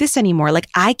can do this anymore. Like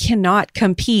I cannot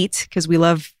compete, because we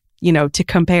love to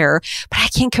compare, but I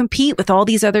can't compete with all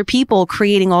these other people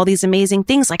creating all these amazing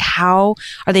things. Like, how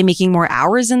are they making more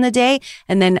hours in the day?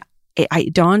 And then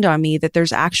it dawned on me that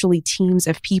there's actually teams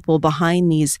of people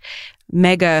behind these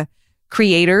mega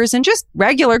creators and just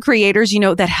regular creators,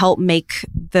 that help make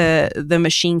the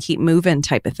machine keep moving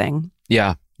type of thing.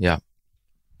 Yeah. Yeah.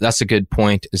 That's a good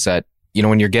point, is that,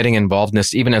 when you're getting involved in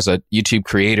this, even as a YouTube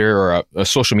creator or a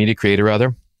social media creator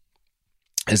rather,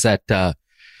 is that,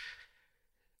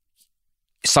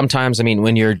 sometimes,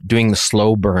 when you're doing the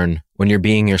slow burn, when you're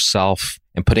being yourself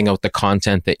and putting out the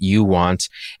content that you want,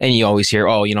 and you always hear,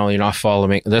 oh, you're not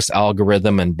following this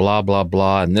algorithm and blah, blah,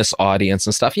 blah, and this audience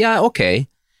and stuff. Yeah, okay.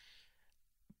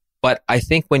 But I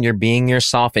think when you're being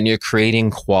yourself and you're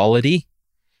creating quality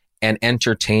and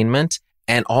entertainment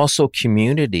and also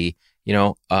community,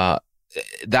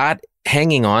 that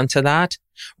hanging on to that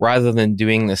rather than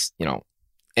doing this,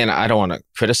 and I don't want to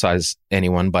criticize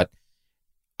anyone, but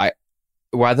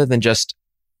rather than just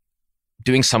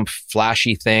doing some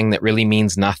flashy thing that really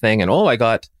means nothing and, oh, I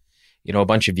got, a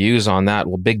bunch of views on that.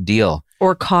 Well, big deal.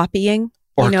 Or copying.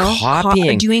 Or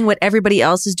copying. Doing what everybody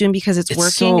else is doing because it's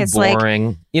working. So boring.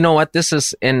 Like, you know what? This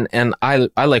is, and I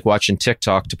like watching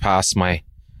TikTok to pass my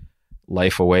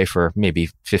life away for maybe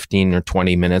 15 or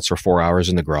 20 minutes or 4 hours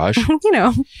in the garage.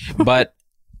 But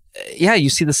yeah, you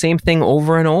see the same thing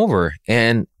over and over.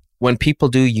 And when people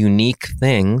do unique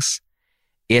things,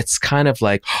 it's kind of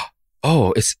like,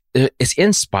 oh, it's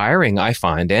inspiring, I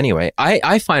find anyway.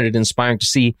 I find it inspiring to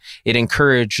see. It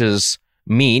encourages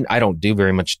me. I don't do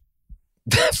very much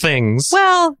things.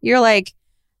 Well, you're like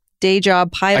day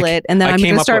job pilot, and then I'm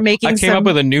going to start making I came up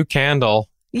with a new candle.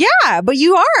 Yeah, but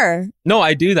you are. No,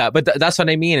 I do that. But that's what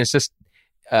I mean. It's just,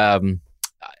 I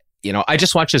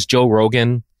just watched this Joe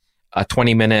Rogan, a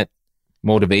 20-minute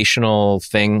motivational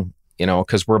thing,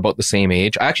 because we're about the same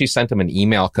age. I actually sent him an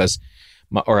email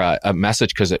or a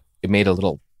message because it made a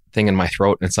little thing in my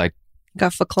throat. And it's like,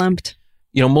 got verklempt.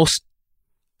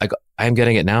 I'm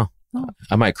getting it now. Oh.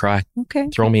 I might cry. Okay.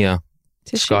 Throw me a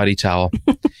Tissue. Scotty towel.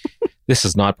 This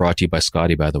is not brought to you by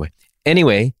Scotty, by the way.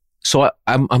 Anyway,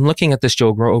 I'm looking at this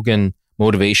Joe Rogan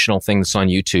motivational thing that's on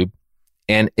YouTube,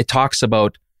 and it talks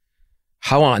about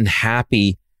how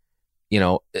unhappy,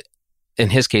 in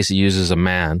his case, he uses a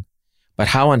man, but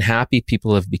how unhappy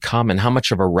people have become and how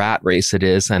much of a rat race it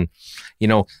is. And,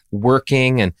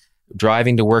 working and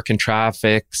driving to work in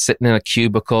traffic, sitting in a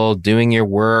cubicle, doing your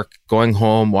work, going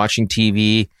home, watching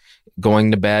TV,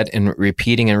 going to bed, and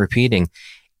repeating and repeating.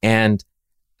 And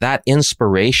that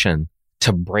inspiration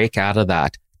to break out of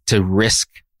that, to risk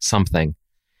something,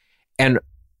 and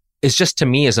it's just, to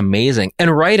me, is amazing.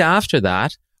 And right after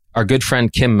that, our good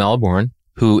friend Kim Melbourne,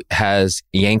 who has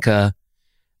Yanka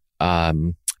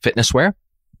fitness wear,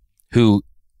 who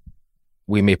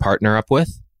we may partner up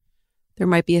with. There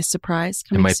might be a surprise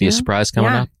coming. There might be a surprise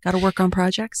coming up. Got to work on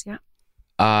projects. Yeah.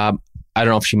 I don't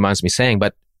know if she minds me saying,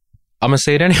 but I'm going to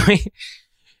say it anyway.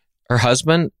 Her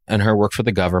husband and her work for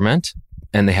the government,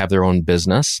 and they have their own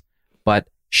business, but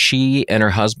she and her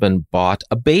husband bought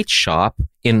a bait shop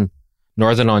in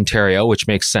Northern Ontario, which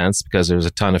makes sense because there's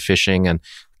a ton of fishing and,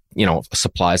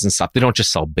 supplies and stuff. They don't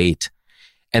just sell bait.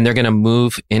 And they're going to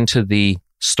move into the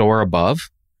store above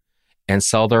and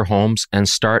sell their homes and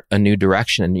start a new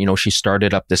direction. She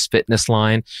started up this fitness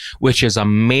line, which is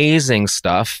amazing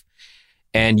stuff.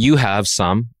 And you have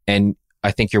some, and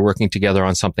I think you're working together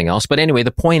on something else. But anyway,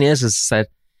 the point is that,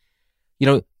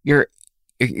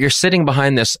 you're sitting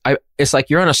behind this. It's like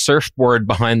you're on a surfboard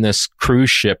behind this cruise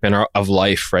ship of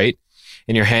life, right?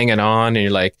 And you're hanging on and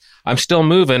you're like, I'm still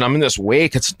moving. I'm in this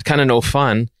wake. It's kind of no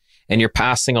fun. And you're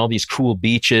passing all these cool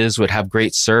beaches, would have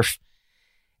great surf.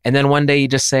 And then one day you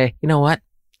just say, you know what?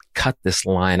 Cut this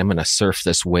line. I'm going to surf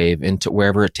this wave into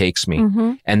wherever it takes me.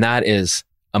 Mm-hmm. And that is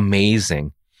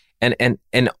amazing. And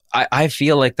I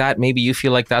feel like that. Maybe you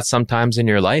feel like that sometimes in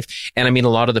your life. And I mean, a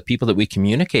lot of the people that we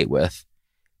communicate with,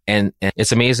 and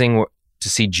it's amazing to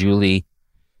see Julie,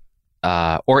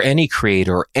 or any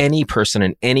creator or any person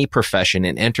in any profession,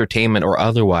 in entertainment or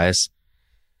otherwise,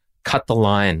 cut the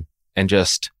line and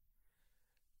just,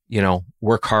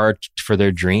 work hard for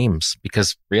their dreams,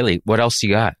 because really, what else you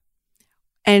got?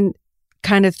 And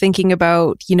kind of thinking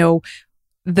about,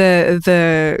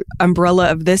 the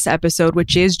umbrella of this episode,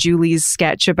 which is Julie's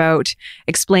sketch about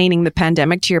explaining the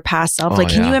pandemic to your past self.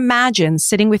 Can you imagine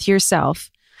sitting with yourself,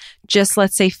 just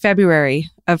let's say February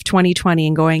of 2020,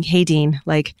 and going, hey, Dean,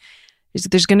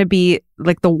 there's going to be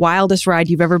the wildest ride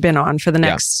you've ever been on for the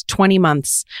next 20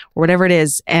 months or whatever it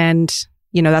is. And,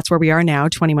 that's where we are now,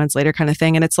 20 months later kind of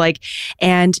thing. And it's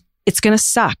and it's going to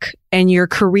suck, and your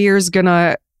career's going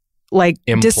to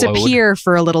implode, disappear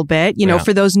for a little bit.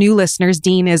 For those new listeners,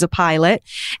 Dean is a pilot,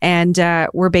 and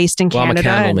we're based in Canada. I'm a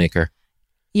candle maker.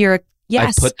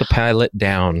 Yes. I put the pilot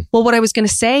down. Well, what I was going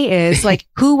to say is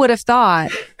who would have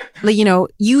thought,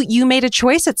 you made a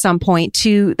choice at some point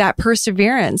to that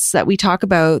perseverance that we talk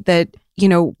about, that,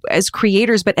 as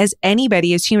creators, but as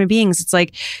anybody, as human beings, it's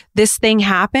this thing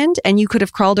happened and you could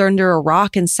have crawled under a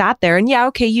rock and sat there, and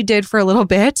you did for a little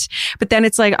bit, but then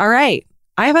it's all right,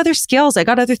 I have other skills. I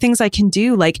got other things I can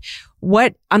do.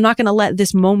 I'm not going to let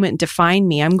this moment define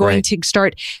me. I'm going to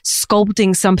start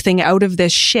sculpting something out of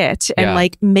this shit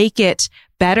and make it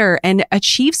better and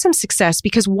achieve some success.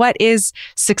 Because what is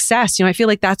success? I feel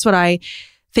like that's what I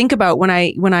think about when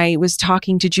I was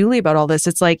talking to Julie about all this.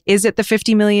 It's is it the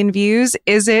 50 million views?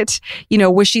 Is it,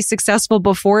 was she successful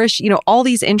before? All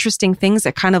these interesting things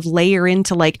that kind of layer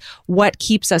into what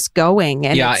keeps us going.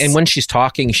 And and when she's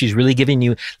talking, she's really giving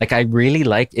you, I really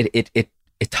like it.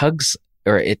 It tugs,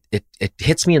 or it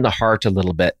hits me in the heart a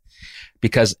little bit,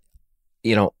 because,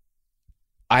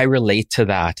 I relate to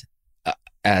that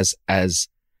as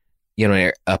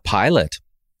a pilot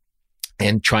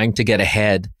and trying to get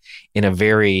ahead in a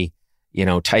very,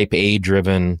 type A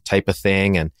driven type of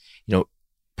thing, and,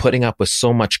 putting up with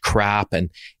so much crap, and,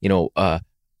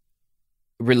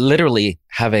 literally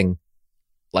having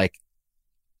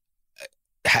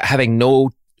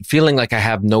feeling like I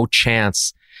have no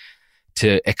chance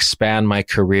to expand my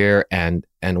career and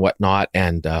whatnot,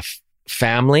 and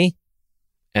family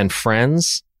and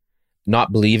friends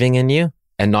not believing in you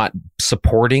and not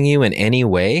supporting you in any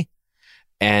way.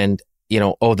 And,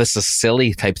 this is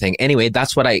silly type thing. Anyway,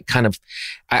 that's what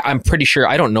I'm pretty sure,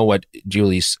 I don't know what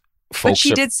Julie's folks But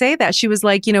she did say that. She was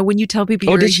when you tell people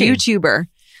you're a YouTuber,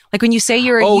 when you say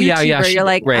you're a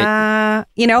YouTuber,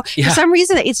 you're for some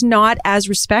reason it's not as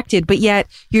respected, but yet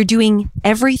you're doing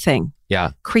everything.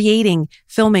 Yeah. Creating,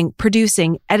 filming,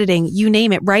 producing, editing, you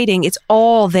name it, writing, it's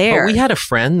all there. But we had a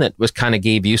friend that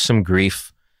gave you some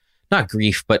grief. Not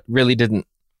grief, but really didn't.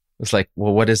 It's well,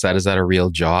 what is that? Is that a real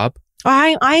job?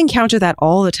 I encounter that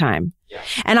all the time. Yeah.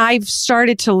 And I've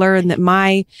started to learn that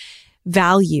my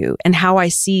value and how I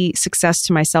see success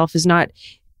to myself is not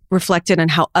reflected on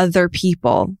how other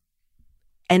people,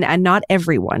 and not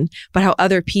everyone, but how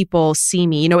other people see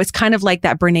me. You know, it's kind of like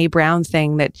that Brene Brown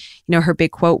thing that, you know, her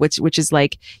big quote, which is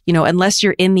like, you know, unless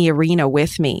you're in the arena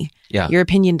with me, your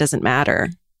opinion doesn't matter.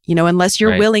 You know, unless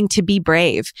you're willing to be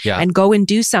brave and go and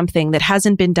do something that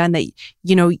hasn't been done, that,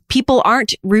 you know, people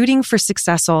aren't rooting for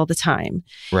success all the time.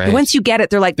 Right. Once you get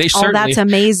it, they're like, that's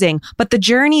amazing. But the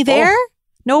journey there,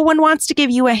 no one wants to give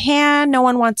you a hand. No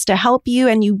one wants to help you.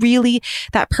 And you really,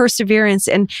 that perseverance.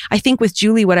 And I think with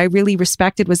Julie, what I really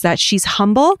respected was that she's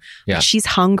humble, she's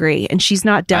hungry, and she's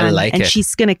not done. I like and it.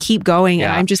 she's going to keep going.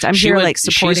 And I'm here like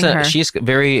supporting her. She's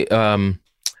very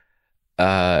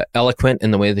eloquent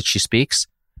in the way that she speaks,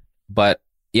 but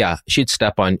yeah, she'd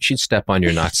step on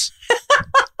your nuts.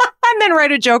 And then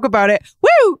write a joke about it.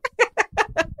 Woo!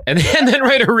 and then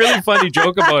write a really funny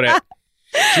joke about it.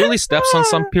 Julie steps on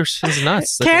some person's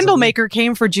nuts. Candlemaker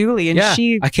came for Julie, and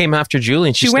I came after Julie,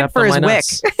 and she stepped on my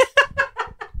nuts.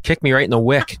 Kicked me right in the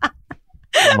wick.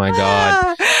 Oh my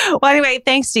God. Well, anyway,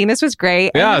 thanks, Dean. This was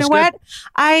great. Yeah, and you know what?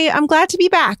 I'm glad to be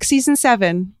back. Season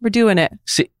 7. We're doing it.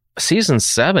 Season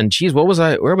 7. Geez, where was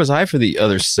I for the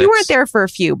other 6? You weren't there for a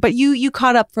few, but you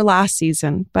caught up for last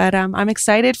season. But I'm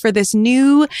excited for this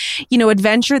new, you know,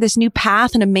 adventure, this new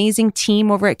path, an amazing team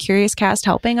over at Curious Cast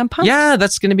helping. I'm pumped. Yeah,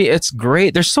 it's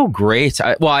great. They're so great.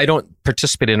 I don't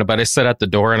participate in it, but I sit at the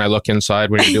door and I look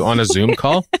inside when you do on a Zoom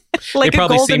call. Like they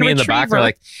probably see me retriever. In the back. They're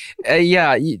like,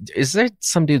 is there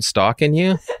some dude stalking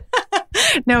you?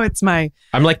 No, it's I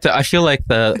feel like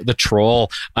the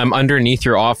troll. I'm underneath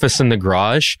your office in the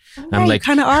garage. I'm like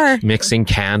kind of are mixing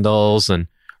candles and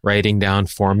writing down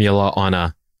formula on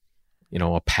a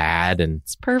pad, and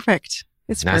it's perfect.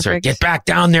 It's perfect. Get back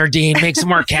down there, Dean. Make some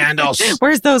more candles.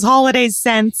 Where's those holiday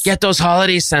scents? Get those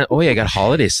holiday scents. Oh yeah, I got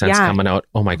holiday scents coming out.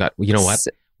 Oh my God. You know what?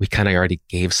 We kind of already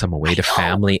gave some away to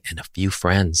family and a few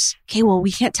friends. Okay, well,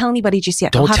 we can't tell anybody just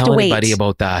yet. Don't we'll have tell to wait. anybody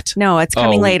about that. No, it's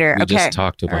coming later. We okay. just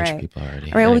talked to a bunch of people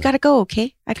already. All right, well, we got to go,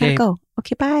 okay? I got to go.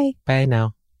 Okay, bye. Bye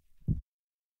now.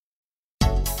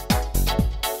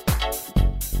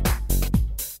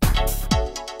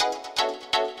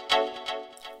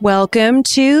 Welcome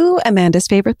to Amanda's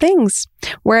Favorite Things,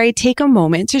 where I take a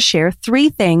moment to share 3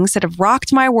 things that have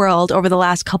rocked my world over the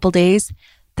last couple days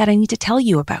that I need to tell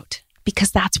you about, because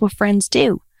that's what friends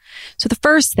do. So the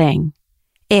first thing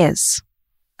is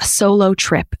a solo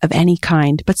trip of any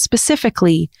kind, but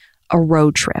specifically a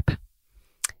road trip.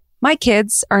 My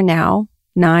kids are now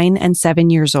 9 and 7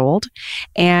 years old,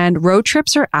 and road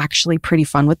trips are actually pretty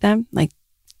fun with them. Like,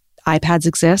 iPads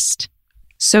exist.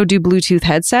 So do Bluetooth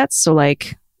headsets. So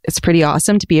like, it's pretty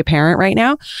awesome to be a parent right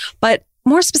now. But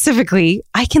more specifically,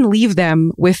 I can leave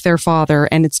them with their father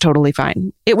and it's totally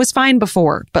fine. It was fine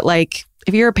before, but like,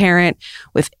 if you're a parent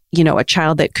with, you know, a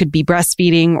child that could be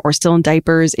breastfeeding or still in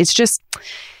diapers,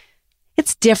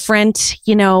 it's different,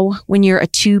 you know, when you're a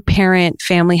 2-parent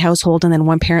family household and then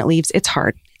one parent leaves, it's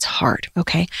hard. It's hard.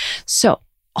 Okay. So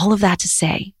all of that to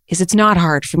say is it's not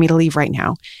hard for me to leave right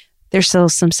now. There's still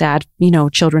some sad, you know,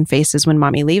 children faces when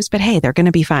mommy leaves, but hey, they're going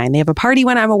to be fine. They have a party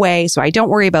when I'm away, so I don't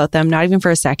worry about them, not even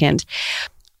for a second.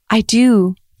 I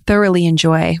do thoroughly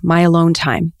enjoy my alone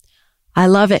time. I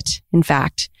love it, in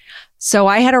fact. So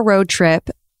I had a road trip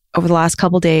over the last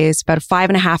couple of days, about a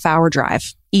 5.5-hour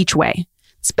drive each way.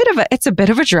 It's a bit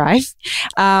of a drive.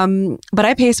 But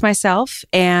I pace myself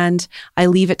and I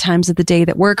leave at times of the day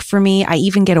that work for me. I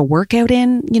even get a workout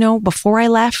in, you know, before I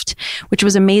left, which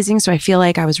was amazing. So I feel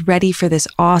like I was ready for this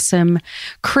awesome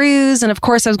cruise. And of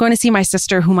course, I was going to see my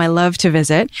sister, whom I love to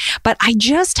visit. But I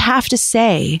just have to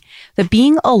say that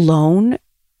being alone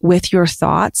with your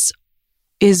thoughts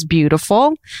is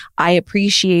beautiful. I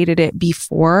appreciated it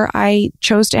before I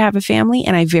chose to have a family,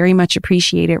 and I very much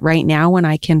appreciate it right now when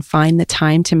I can find the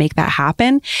time to make that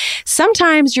happen.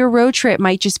 Sometimes your road trip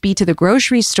might just be to the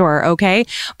grocery store, okay?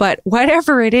 But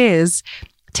whatever it is,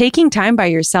 taking time by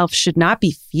yourself should not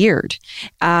be feared.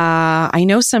 I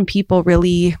know some people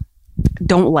really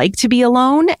don't like to be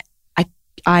alone.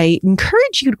 I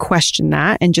encourage you to question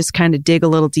that and just kind of dig a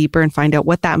little deeper and find out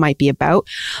what that might be about.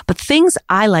 But things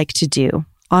I like to do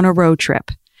on a road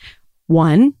trip.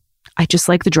 1, I just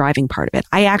like the driving part of it.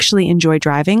 I actually enjoy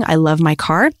driving. I love my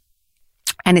car.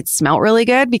 And it smelled really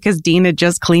good because Dean had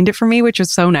just cleaned it for me, which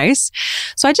was so nice.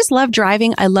 So I just love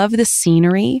driving. I love the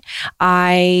scenery.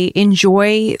 I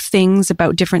enjoy things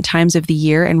about different times of the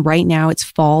year. And right now it's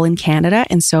fall in Canada.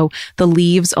 And so the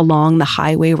leaves along the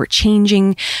highway were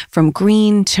changing from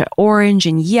green to orange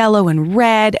and yellow and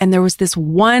red. And there was this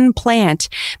one plant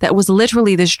that was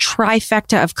literally this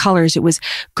trifecta of colors. It was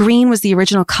green was the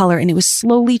original color, and it was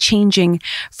slowly changing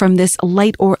from this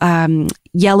light or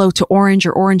yellow to orange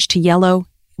or orange to yellow.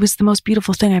 It was the most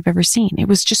beautiful thing I've ever seen. It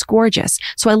was just gorgeous.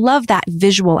 So I love that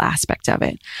visual aspect of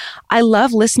it. I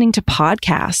love listening to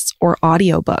podcasts or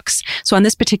audiobooks. So on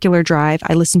this particular drive,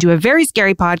 I listened to a very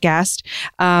scary podcast,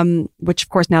 which of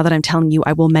course, now that I'm telling you,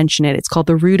 I will mention it. It's called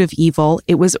The Root of Evil.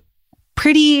 It was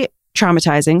pretty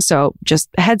traumatizing. So just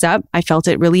a heads up, I felt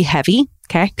it really heavy.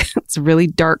 Okay. It's a really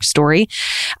dark story.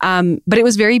 But it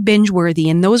was very binge worthy.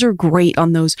 And those are great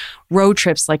on those road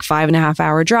trips, like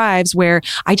 5.5-hour drives where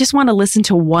I just want to listen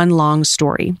to one long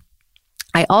story.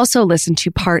 I also listened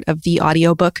to part of the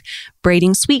audiobook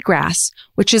Braiding Sweetgrass,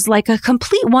 which is like a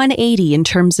complete 180 in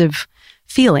terms of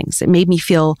feelings. It made me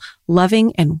feel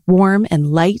loving and warm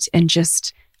and light and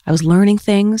just, I was learning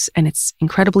things and it's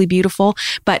incredibly beautiful.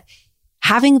 But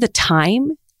having the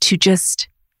time to just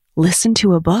listen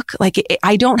to a book,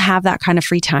 I don't have that kind of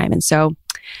free time. And so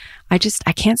I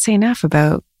can't say enough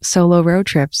about solo road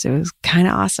trips. It was kind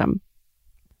of awesome.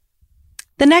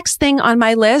 The next thing on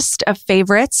my list of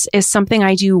favorites is something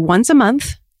I do once a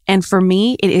month. And for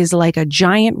me, it is like a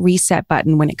giant reset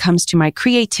button when it comes to my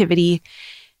creativity,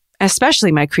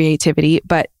 especially my creativity,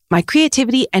 but my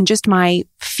creativity and just my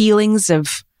feelings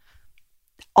of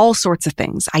all sorts of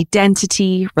things,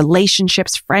 identity,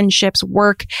 relationships, friendships,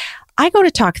 work. I go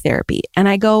to talk therapy and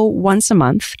I go once a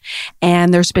month,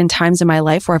 and there's been times in my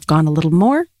life where I've gone a little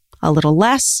more, a little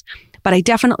less, but I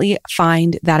definitely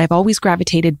find that I've always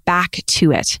gravitated back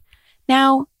to it.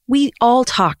 Now, we all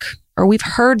talk, or we've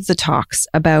heard the talks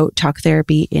about talk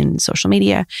therapy in social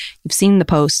media. You've seen the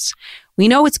posts. We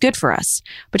know it's good for us,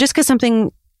 but just because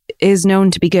something is known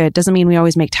to be good doesn't mean we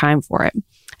always make time for it.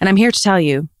 And I'm here to tell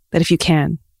you that if you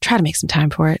can, try to make some time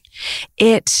for it.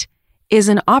 It is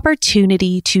an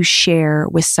opportunity to share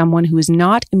with someone who is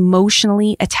not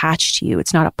emotionally attached to you.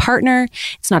 It's not a partner.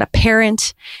 It's not a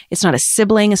parent. It's not a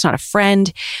sibling. It's not a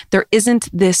friend. There isn't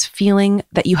this feeling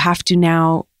that you have to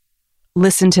now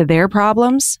listen to their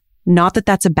problems. Not that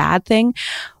that's a bad thing,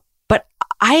 but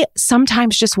I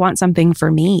sometimes just want something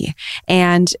for me.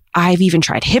 And I've even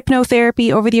tried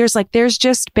hypnotherapy over the years. There's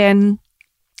just been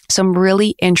some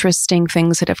really interesting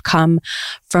things that have come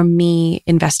from me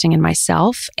investing in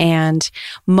myself. And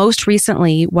most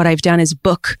recently, what I've done is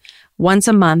book once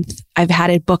a month. I've had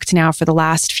it booked now for the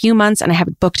last few months, and I have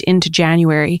it booked into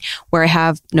January, where I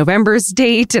have November's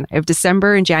date and I have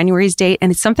December and January's date.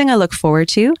 And it's something I look forward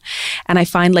to. And I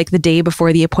find the day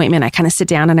before the appointment, I kind of sit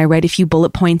down and I write a few bullet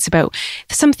points about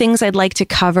some things I'd like to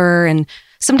cover. And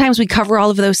sometimes we cover all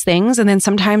of those things, and then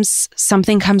sometimes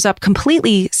something comes up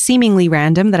completely seemingly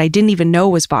random that I didn't even know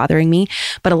was bothering me,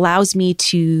 but allows me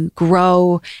to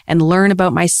grow and learn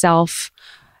about myself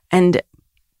and,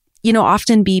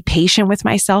 often be patient with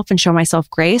myself and show myself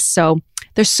grace. So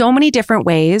there's so many different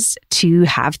ways to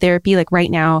have therapy. Like right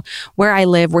now, where I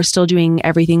live, we're still doing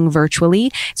everything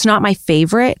virtually. It's not my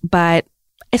favorite, but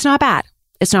it's not bad.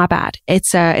 It's not bad.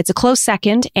 It's a close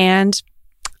second, and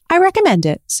I recommend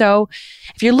it. So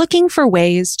if you're looking for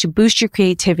ways to boost your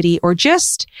creativity, or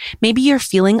just maybe you're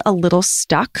feeling a little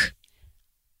stuck,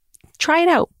 try it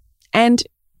out. And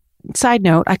side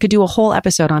note, I could do a whole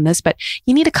episode on this, but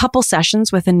you need a couple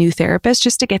sessions with a new therapist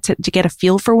just to get a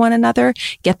feel for one another,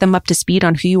 get them up to speed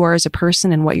on who you are as a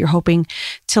person and what you're hoping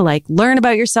to learn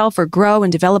about yourself or grow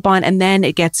and develop on. And then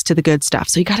it gets to the good stuff.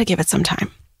 So you got to give it some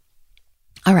time.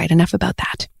 All right, enough about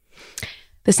that.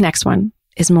 This next one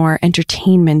is more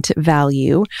entertainment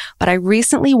value, but I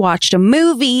recently watched a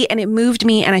movie and it moved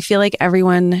me, and I feel like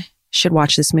everyone should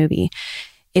watch this movie.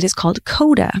 It is called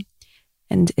CODA,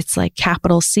 and it's like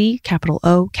capital C, capital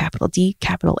O, capital D,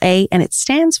 capital A, and it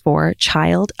stands for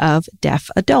Child of Deaf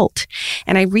Adult.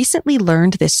 And I recently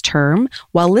learned this term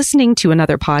while listening to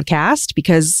another podcast,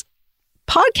 because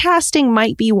podcasting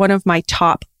might be one of my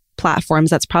top platforms.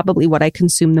 That's probably what I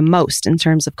consume the most in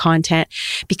terms of content,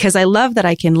 because I love that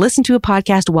I can listen to a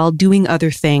podcast while doing other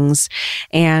things.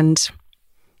 And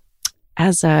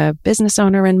as a business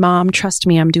owner and mom, trust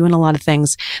me, I'm doing a lot of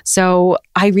things. So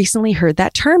I recently heard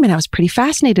that term and I was pretty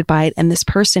fascinated by it. And this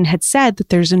person had said that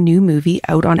there's a new movie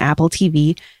out on Apple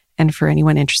TV, and for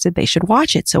anyone interested, they should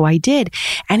watch it. So I did.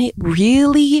 And it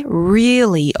really,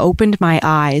 really opened my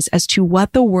eyes as to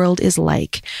what the world is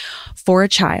like for a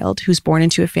child who's born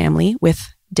into a family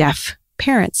with deaf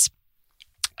parents.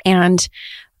 And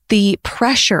the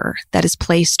pressure that is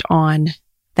placed on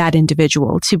that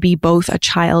individual to be both a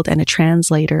child and a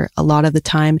translator a lot of the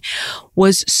time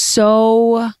was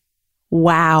so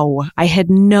wow. I had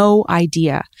no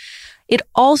idea. It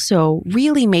also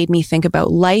really made me think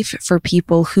about life for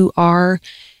people who are,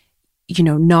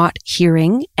 not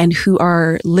hearing and who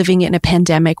are living in a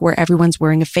pandemic where everyone's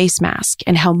wearing a face mask,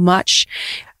 and how much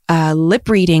lip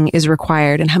reading is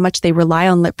required and how much they rely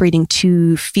on lip reading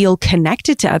to feel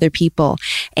connected to other people.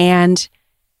 And,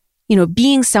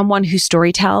 being someone who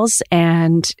storytells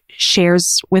and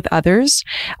shares with others,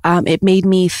 it made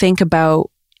me think about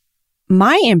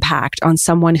my impact on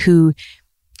someone who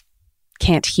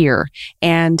can't hear.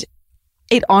 And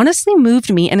it honestly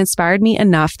moved me and inspired me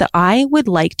enough that I would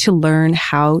like to learn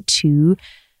how to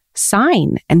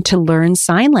sign and to learn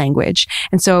sign language.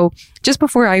 And so just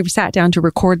before I sat down to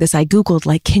record this, I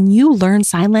Googled, can you learn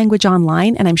sign language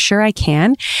online? And I'm sure I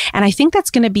can. And I think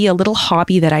that's going to be a little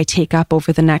hobby that I take up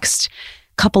over the next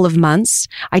couple of months.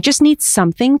 I just need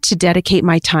something to dedicate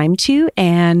my time to.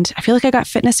 And I feel like I got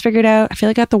fitness figured out. I feel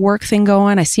like I got the work thing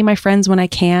going. I see my friends when I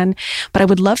can, but I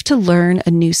would love to learn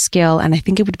a new skill. And I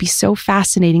think it would be so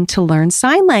fascinating to learn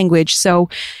sign language. So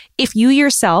if you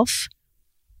yourself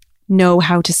know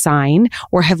how to sign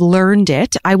or have learned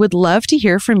it, I would love to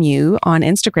hear from you on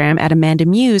Instagram at Amanda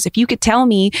Muse. If you could tell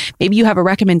me, maybe you have a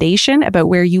recommendation about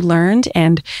where you learned,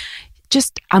 and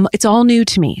just, it's all new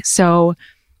to me. So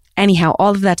anyhow,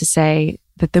 all of that to say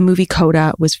that the movie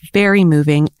Coda was very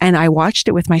moving, and I watched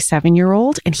it with my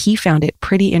 7-year-old and he found it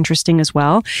pretty interesting as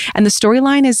well. And the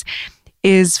storyline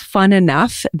is fun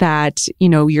enough that,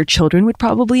 your children would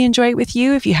probably enjoy it with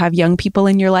you if you have young people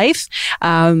in your life.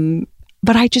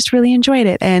 But I just really enjoyed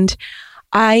it. And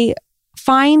I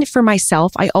find for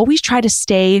myself, I always try to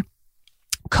stay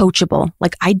coachable.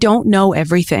 I don't know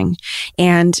everything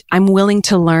and I'm willing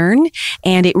to learn.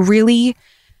 And it really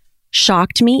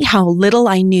shocked me how little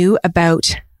I knew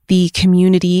about the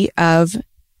community of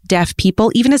deaf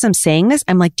people. Even as I'm saying this,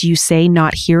 I'm like, do you say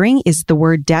not hearing? Is the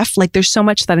word deaf? There's so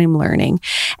much that I'm learning,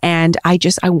 and I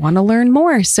want to learn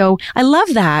more. So I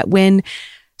love that when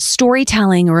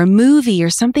storytelling or a movie or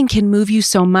something can move you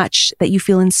so much that you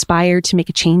feel inspired to make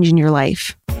a change in your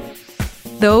life.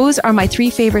 Those are my 3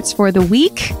 favorites for the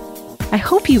week. I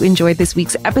hope you enjoyed this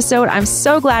week's episode. I'm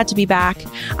so glad to be back.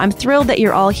 I'm thrilled that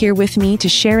you're all here with me to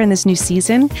share in this new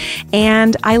season,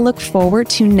 and I look forward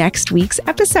to next week's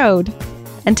episode.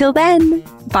 Until then,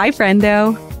 bye,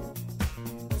 friendo.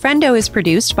 Friendo is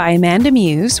produced by Amanda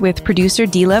Muse with producer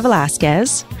Dila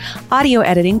Velasquez. Audio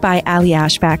editing by Ali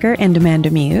Ashbacker and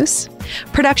Amanda Muse.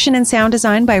 Production and sound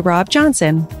design by Rob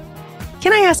Johnson.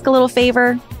 Can I ask a little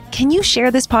favor? Can you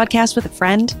share this podcast with a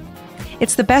friend?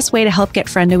 It's the best way to help get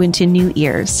Friendo into new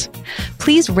ears.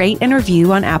 Please rate and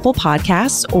review on Apple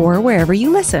Podcasts or wherever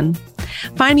you listen.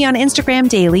 Find me on Instagram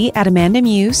daily at Amanda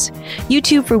Muse,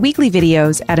 YouTube for weekly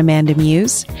videos at Amanda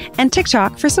Muse, and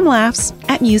TikTok for some laughs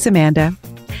at Muse Amanda.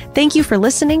 Thank you for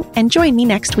listening, and join me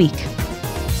next week.